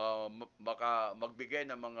baka magbigay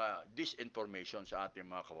ng mga disinformation sa ating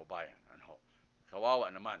mga kababayan. Kawawa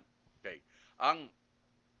naman. Okay. Ang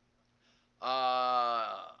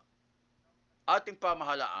ating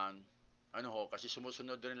pamahalaan, kasi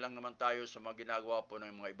sumusunod rin lang naman tayo sa mga ginagawa po ng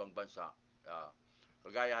mga ibang bansa.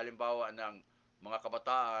 Kagaya halimbawa ng mga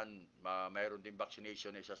kabataan, mayroon din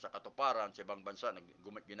vaccination isa sa katuparan sa ibang bansa,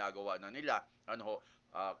 ginagawa na nila.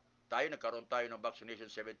 Nagkaroon tayo ng vaccination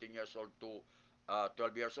 17 years old to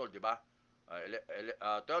 12 years old, di ba?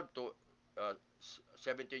 12 to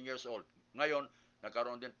 17 years old. Ngayon,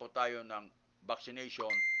 nagkaroon din po tayo ng vaccination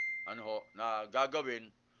na gagawin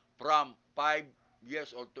from 5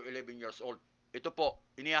 years old to 11 years old. Ito po,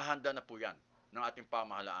 inihahanda na po yan ng ating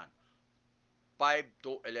pamahalaan. 5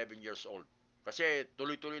 to 11 years old. Kasi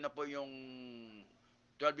tuloy-tuloy na po yung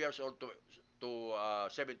 12 years old to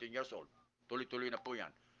 17 years old. Tuloy-tuloy na po yan.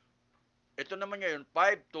 Ito naman ngayon,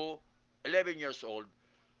 5 to 11 years old,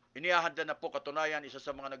 inihahanda na po. Katunayan, isa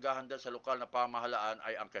sa mga naghahanda sa lokal na pamahalaan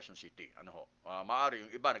ay ang Quezon City. Maaari,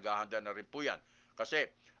 yung iba naghahanda na rin po yan. Kasi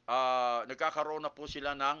nagkakaroon na po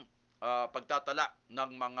sila ng pagtatala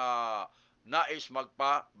ng mga nais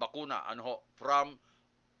magpa-bakuna from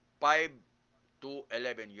 5 to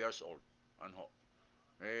 11 years old.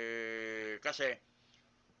 Kasi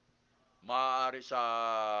maaari sa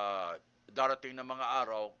darating na mga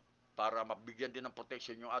araw para mabigyan din ng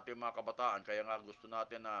protection yung ating mga kabataan. Kaya nga gusto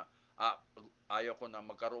natin na ayaw ko na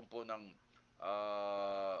magkaroon po ng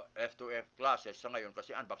F2F classes sa ngayon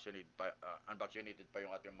kasi unvaccinated pa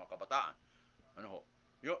yung ating mga kabataan.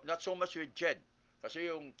 Not so much with CHED. Kasi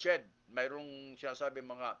yung CHED, mayroong sinasabi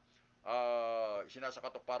mga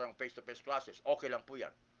sinasakato parang face-to-face classes. Okay lang po yan.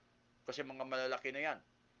 Kasi mga malalaki na yan.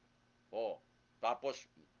 Tapos,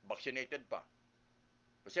 vaccinated pa.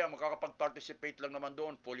 Kasi makakapag-participate lang naman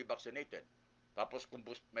doon, fully vaccinated. Tapos, kung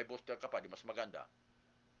may booster ka pa, di mas maganda.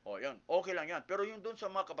 Yan. Okay lang yan. Pero yung doon sa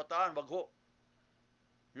mga kabataan, wag ho.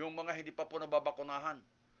 Yung mga hindi pa po nababakunahan.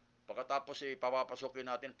 Pagkatapos, papapasokin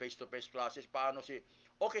natin face-to-face classes. Paano si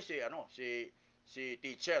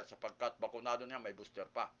teacher, sapagkat bakunado niya, may booster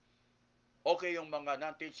pa. Okay yung mga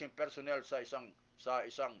non-teaching personnel sa isang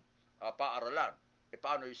paaralan.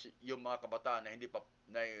 paano yung mga kabataan na hindi pa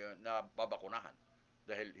na babakunahan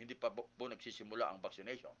dahil hindi pa po nagsisimula ang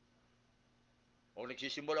vaccination. O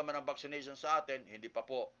nagsisimula man ang vaccination sa atin, hindi pa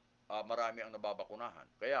po marami ang nababakunahan.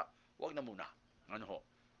 Kaya, wag na muna. Ano ho?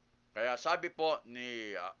 Kaya sabi po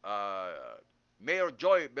ni Mayor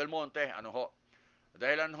Joy Belmonte, ano ho,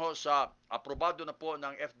 dahilan ho sa aprobado na po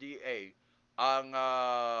ng FDA ang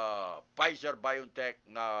Pfizer-BioNTech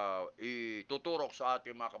na ituturok sa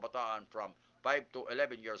ating mga kabataan from 5 to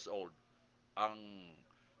 11 years old. Ang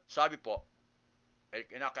sabi po, ay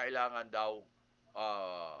kinakailangan daw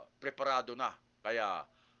preparado na. Kaya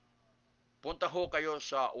punta ho kayo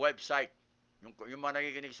sa website, yung mga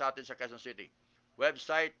nakikinig sa atin sa Quezon City.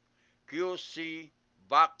 Website QC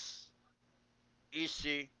Vax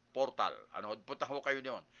Easy Portal. Ano, punta ho kayo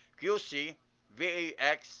doon. QC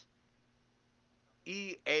VAX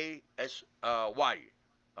EASY.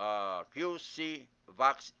 QC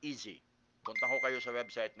Vax Easy. Punta ho kayo sa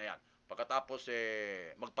website na yan. Pagkatapos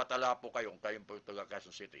magpatala po kayo kung kayo po taga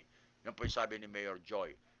Quezon City. Yan po yung sabi ni Mayor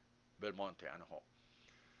Joy Belmonte. Ano ho?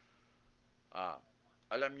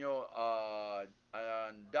 Alam nyo,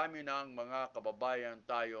 ang dami ng mga kababayan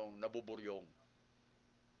tayong nabuburyong.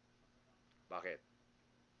 Bakit?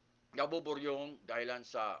 Nabuburyong dahilan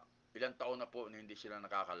sa ilang taon na po na hindi sila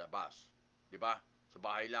nakakalabas. Di ba? Sa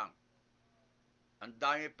bahay lang. Ang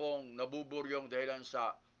dami pong nabuburyong dahilan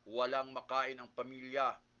sa walang makain ang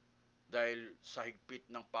pamilya dahil sa higpit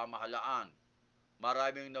ng pamahalaan.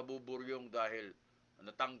 Maraming nabuburyong dahil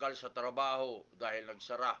natanggal sa trabaho dahil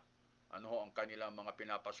nagsara ang kanilang mga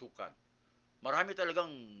pinapasukan. Marami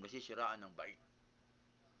talagang nasisiraan ng bait.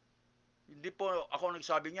 Hindi po ako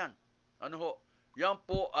nagsabi niyan. Yan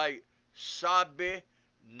po ay sabi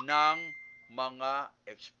ng mga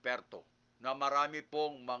eksperto na marami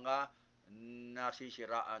pong mga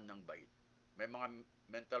nasisiraan ng bait. May mga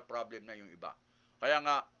mental problem na yung iba. Kaya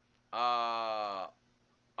nga,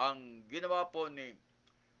 ang ginawa po ni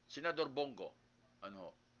Senador Bongo,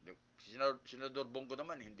 Senador Bongo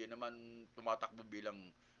naman, hindi naman tumatakbo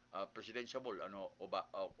bilang presidentiable,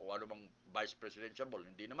 o ano bang vice presidentiable,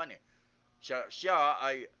 hindi naman eh. Siya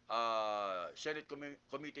ay Senate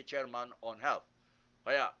Committee Chairman on Health.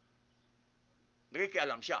 Kaya,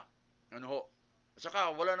 nakikialam siya.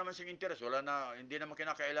 Saka wala naman siyang interest, hindi naman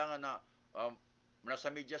kinakailangan na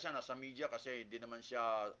nasa media kasi hindi naman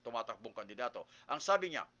siya tumatakbong kandidato. Ang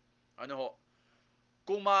sabi niya,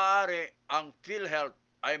 kung maaari ang PhilHealth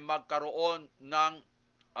ay magkaroon ng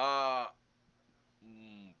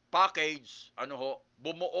package,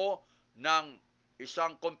 bumuo ng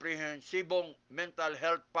isang komprehensibong mental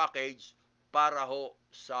health package para ho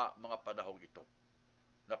sa mga panahong ito.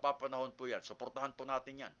 Napapanahon po yan. Suportahan po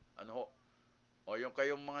natin yan. O yung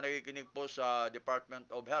kayong mga nakikinig po sa Department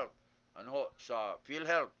of Health, sa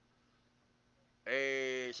PhilHealth,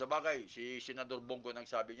 sa bagay, si Senador Bongo nang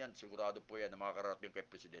sabi niyan, sigurado po yan na makakarating kay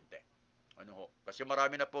Presidente. Kasi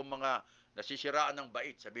marami na po mga nasisiraan ng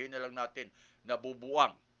bait, sabihin na lang natin,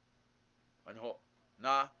 nabubuang.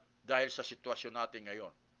 Na dahil sa sitwasyon natin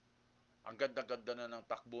ngayon. Ang ganda-ganda na ng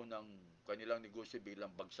takbo ng kanilang negosyo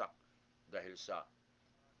bilang bagsak dahil sa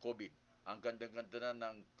COVID. Ang ganda-ganda na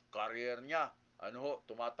ng career niya,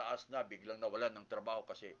 tumataas na, biglang nawalan ng trabaho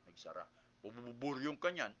kasi nagsara. Bububuryong ka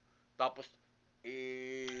niyan, tapos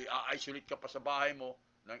i-isolate ka pa sa bahay mo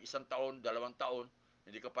ng 1 taon, 2 taon,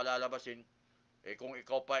 hindi ka pa lalabasin. Kung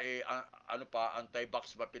ikaw pa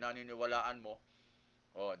anti-vax ba pinaniniwalaan mo,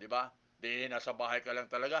 di ba? Di nasa bahay ka lang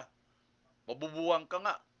talaga. Mabubuwang ka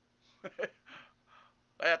nga.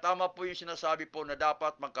 Kaya tama po yung sinasabi po na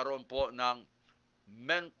dapat magkaroon po ng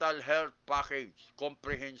mental health package,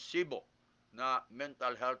 komprehensibo na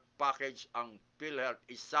mental health package ang PhilHealth,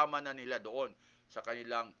 isama na nila doon sa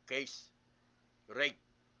kanilang case rate.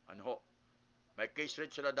 May case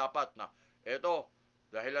rate sila dapat na eto,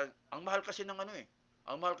 dahil ang mahal kasi ng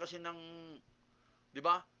ang mahal kasi ng, di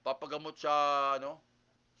ba, papagamot sa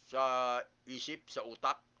sa isip, sa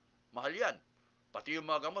utak, mahal yan. Pati yung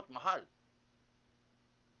mga gamot, mahal.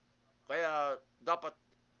 Kaya dapat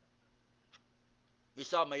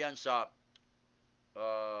isama yan sa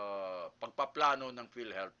pagpaplano ng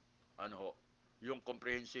PhilHealth, yung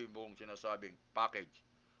comprehensibong sinasabing package,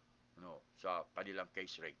 sa kanilang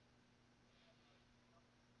case rate.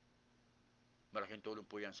 Malaking tulong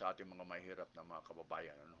po yan sa ating mga mahihirap na mga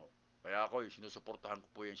kababayan. Kaya ako, sinusuportahan ko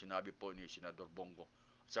po yung sinabi po ni Senador Bongo.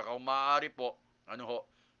 Saka kung maaari po,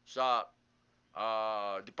 sa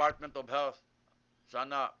Department of Health,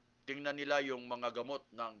 sana tingnan nila yung mga gamot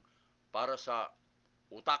para sa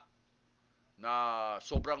utak na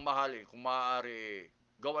sobrang mahal. Kung maaari,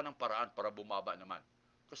 gawa ng paraan para bumaba naman.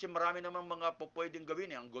 Kasi marami namang mga pwedeng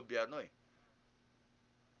gawin ang gobyerno .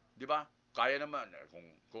 'Di ba? Kaya naman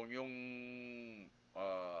kung yung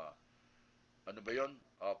ah, ano ba 'yon?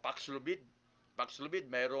 Paxlovid. Paxlovid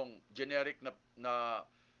mayroong generic na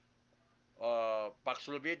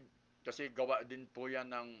Paxlovid kasi gawa din po 'yan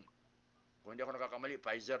ng, kung hindi ako nakakamali,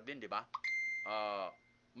 Pfizer din, 'di ba? Ah,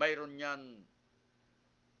 mayroon 'yan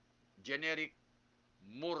generic,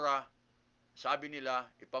 mura, sabi nila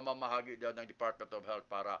ipamamahagi daw ng Department of Health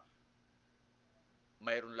para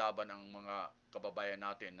mayroon laban ang mga kababayan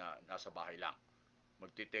natin na nasa bahay lang.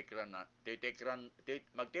 Magtitake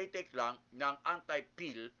lang ng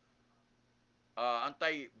anti-pill,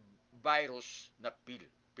 anti-virus na pill,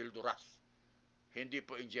 pilduras. Hindi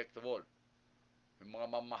po injectable. Yung mga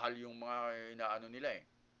mamahal yung mga inaano nila eh.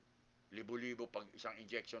 Libo-libo pag isang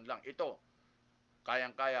injection lang. Ito,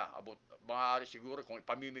 kayang-kaya. Maaari siguro kung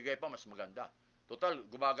ipamimigay pa, mas maganda. Total,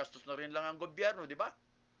 gumagastos na rin lang ang gobyerno, di ba?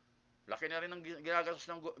 Laki na rin ang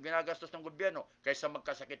ginagastos ng gobyerno. Kaysa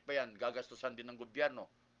magkasakit pa yan, gagastosan din ng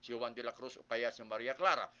gobyerno. Si Juan de la Cruz o kaya si Maria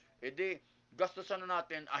Clara. E di, gastosan na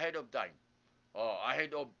natin ahead of time.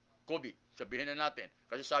 Ahead of COVID. Sabihin na natin.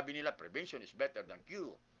 Kasi sabi nila, prevention is better than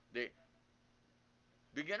cure. Di,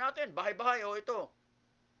 bigyan natin, bahay-bahay. Ito.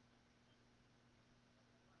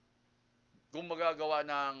 Kung magagawa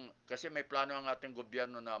ng, kasi may plano ang ating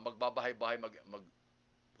gobyerno na magbabahay-bahay,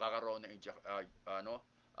 magkakaroon ng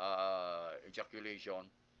ejaculation.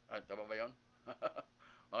 Tama ba yun?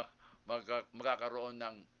 Magkakaroon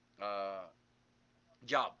ng uh,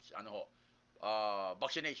 jobs,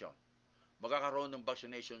 vaccination. Magkakaroon ng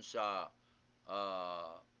vaccination sa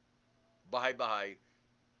uh, bahay-bahay,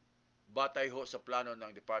 batay ho sa plano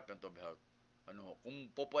ng Department of Health.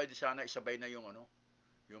 Kung po pwede sana isabay na yung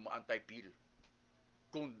anti-pill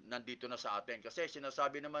kung nandito na sa atin. Kasi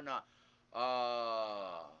sinasabi naman na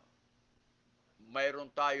uh,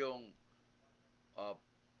 mayroon tayong uh,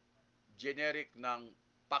 generic ng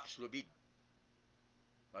Paxlovid.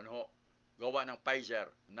 Gawa ng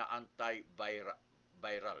Pfizer na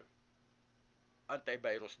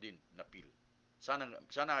antivirus din na pill. Sana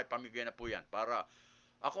pamigay na po 'yan para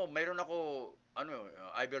mayroon ako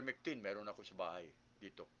ivermectin, meron ako sa bahay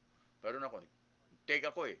dito. Meron ako. Take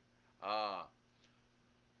ako eh.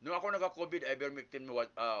 Nung ako nagka-COVID, ivermectin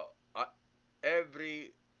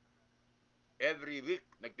every week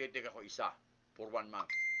nagte-take ako isa for 1 month.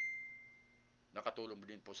 Nakatulong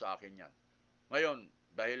din po sa akin 'yan. Ngayon,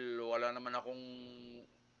 dahil wala naman akong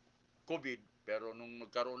COVID, pero nung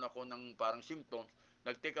nagkaroon ako ng parang symptoms,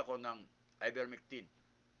 nag-take ako ng ivermectin.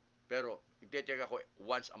 Pero nagte-take ako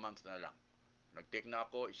once a month na lang. Nag-take na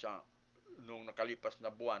ako nung nakalipas na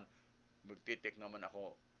buwan, magte-take naman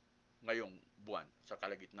ako ngayong buwan sa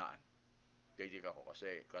kalagitnaan. Take ako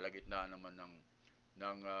kasi kalagitnaan naman ng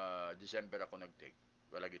December ako nag-take.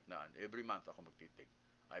 Kalagitnaan. Every month ako magte-take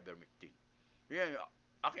ivermectin. Yan,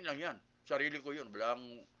 akin lang yan. Sarili ko yun.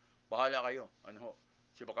 Bahala kayo.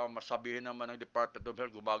 Kasi baka masabihin naman ng Department of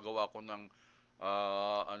Health, gumagawa ko ng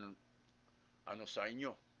sa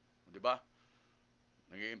inyo. Di ba?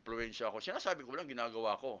 Nag-i-impluensya ako. Sinasabi ko lang,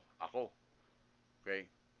 ginagawa ko. Ako. Okay?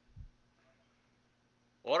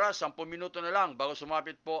 Oras, 10 minuto na lang bago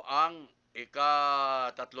sumapit po ang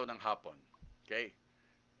ika-3 ng hapon. Okay?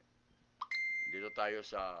 Dito tayo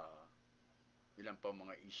sa ilang pa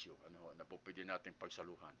mga issue na po pwede natin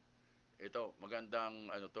pagsaluhan. Ito,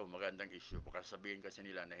 magandang issue. Baka sabihin kasi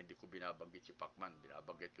nila na hindi ko binabanggit si Pacman.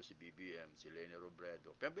 Binabanggit ko si BBM, si Lene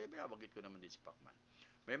Robredo. Pero binabanggit ko naman din si Pacman.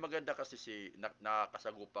 May maganda kasi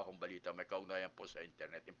nakakasagupa akong balita. May kaugnayan po sa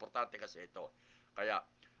internet. Importante kasi ito. Kaya,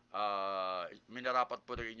 minarapat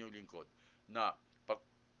po ng inyong lingkod na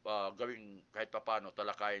gawing kahit papano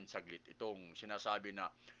talakayin saglit itong sinasabi na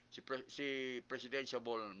si Presidential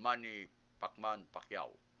Manny Pacman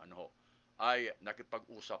Pacquiao ay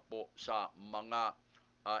nakipag-usap po sa mga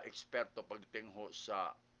eksperto pagdating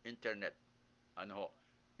sa internet.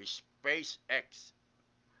 SpaceX.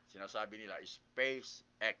 Sinasabi nila,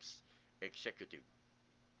 SpaceX executive.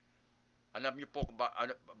 Alam niyo po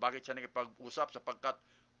bakit siya nakipag-usap? Sapagkat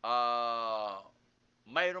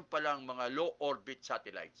mayroon palang mga low orbit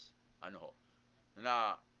satellites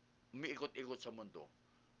na umiikot-ikot sa mundo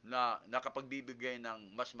na nakapagbibigay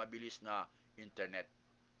ng mas mabilis na internet.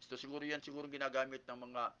 Ito siguro ginagamit ng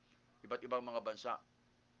mga iba't ibang mga bansa.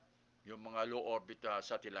 Yung mga low orbit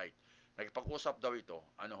satellite. Nakipag-usap daw ito,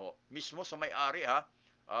 mismo sa may-ari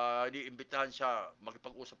iniimbitahan siya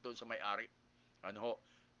makipag-usap doon sa may-ari.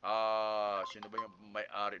 Sino ba yung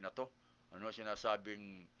may-ari na to?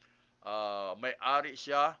 Sinasabing may-ari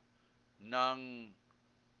siya ng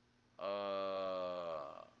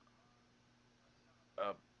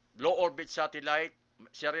low orbit satellite.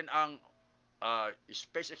 Siya rin ang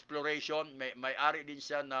space exploration, may-ari din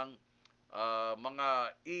siya ng mga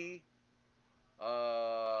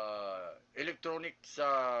electronic sa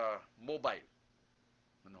mobile.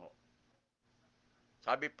 Ano?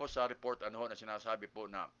 Sabi po sa report na sinasabi po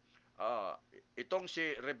na itong si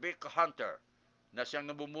Rebecca Hunter na siyang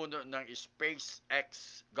namumuno ng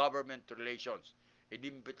SpaceX Government Relations,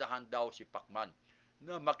 inimbitahan daw si Pacman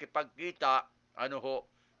na makipagkita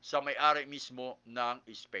sa may-ari mismo ng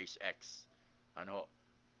SpaceX.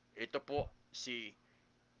 Ito po si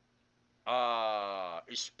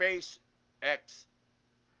SpaceX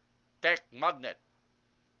tech magnate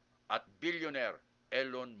at billionaire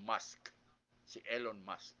Elon Musk. Si Elon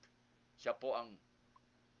Musk. Siya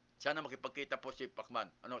na makipagkita po si Pacman.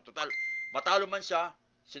 Total, matalo man siya,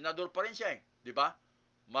 senador pa rin siya di ba?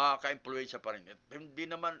 Maka-influensya pa rin. Hindi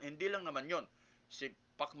lang naman 'yon. Si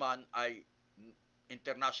Pacman ay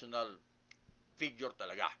international figure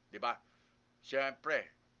talaga, di ba? Siyempre,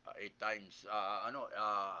 8 times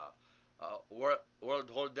world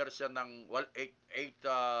holder siya ng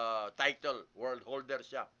 8 title world holder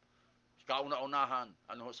siya. Kauna-unahan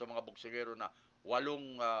sa mga boksingero na 8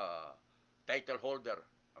 title holder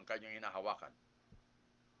ang kanyang hinahawakan.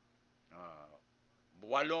 8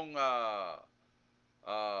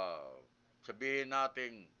 sabihin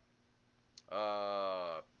nating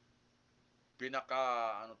pinaka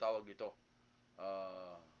tawag dito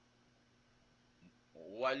 8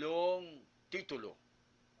 titulo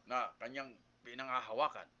na kanyang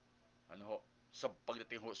pinanghahawakan sa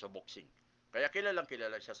pagdating sa boxing. Kaya kilala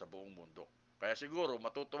siya sa buong mundo. Kaya siguro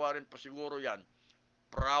matutuwa rin po siguro yan.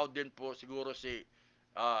 Proud din po siguro si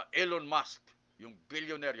Elon Musk, yung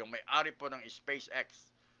billionaire, yung may-ari po ng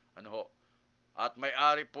SpaceX. At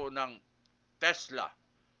may-ari po ng Tesla.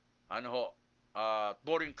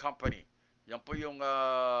 Boring Company. Yan po yung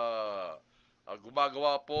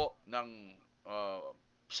gumagawa po ng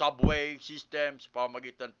subway systems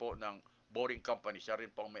pamamagitan po ng Boring Company. Siya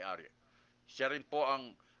rin po ang may-ari. Siya rin po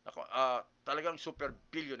ang talagang super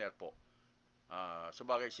billionaire po.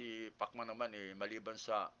 Sabagay si Pacman naman maliban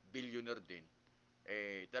sa billionaire din,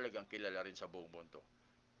 talagang kilala rin sa buong mundo.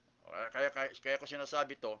 Kaya ko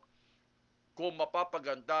sinasabi to, kung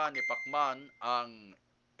mapapaganda ni Pacman ang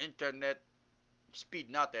internet speed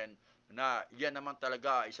natin, na yan naman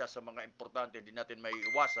talaga isa sa mga importante din natin may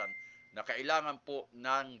iwasan na kailangan po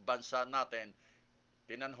ng bansa natin.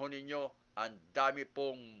 Tinanho ninyo, ang dami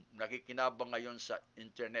pong nakikinabang ngayon sa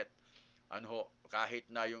internet. Kahit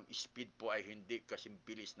na yung speed po ay hindi kasing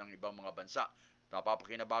bilis ng ibang mga bansa,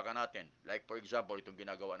 napapakinabangan natin. Like for example, itong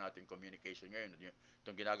ginagawa natin communication ngayon,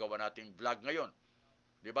 itong ginagawa natin vlog ngayon.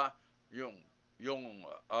 'Di ba? Yung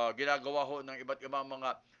ginagawa ho ng iba't ibang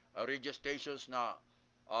mga radio stations na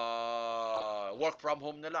work from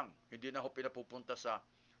home na lang. Hindi na ho pinapupunta sa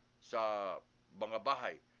mga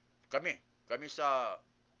bahay. Kami sa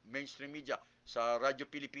mainstream media, sa Radyo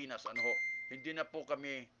Pilipinas, hindi na po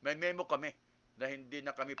kami, may memo kami na hindi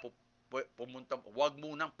na kami pumunta, wag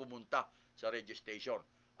munang pumunta sa radio station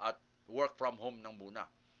at work from home nang muna.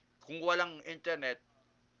 Kung walang internet,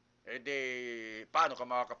 paano ka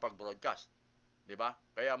makakapag-broadcast? 'Di ba?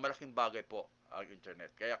 Kaya malaking bagay po ang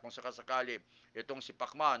internet. Kaya kung sakasakali itong si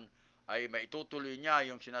Pacman ay maitutuloy niya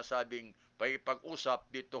yung sinasabing pag-usap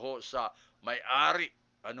dito ho sa may-ari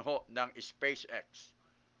ng SpaceX.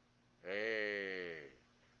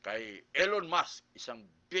 Kay Elon Musk, isang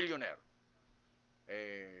billionaire,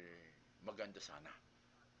 maganda sana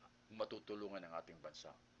kung matutulungan ng ating bansa.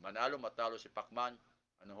 Matalo si Pacman,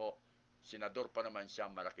 senador pa naman siya,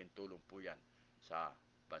 malaking tulong po yan sa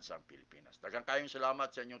bansang Pilipinas. Daghang kayong salamat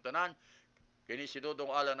sa inyong tanan. Kini si Dodong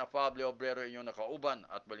ALLAN Hobrero inyong nakauban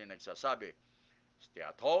at muli nagsasabi, stay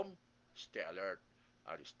at home, stay alert,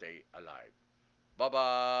 and stay alive.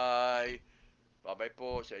 Bye-bye! Bye-bye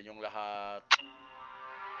po sa inyong lahat.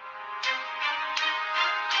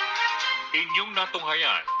 Inyong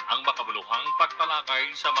natunghayan ang makabuluhang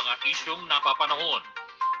pagtalakay sa mga isyong napapanahon.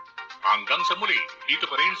 Hanggang sa muli, dito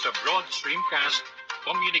pa rin sa Broad Streamcast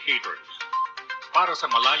Communicators. Para sa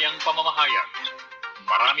malayang pamamahayag,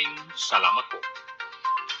 maraming salamat po.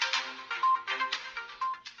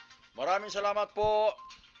 Maraming salamat po.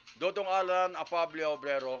 Dodong ALLAN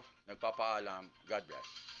Hobrero, nagpapaalam. God bless.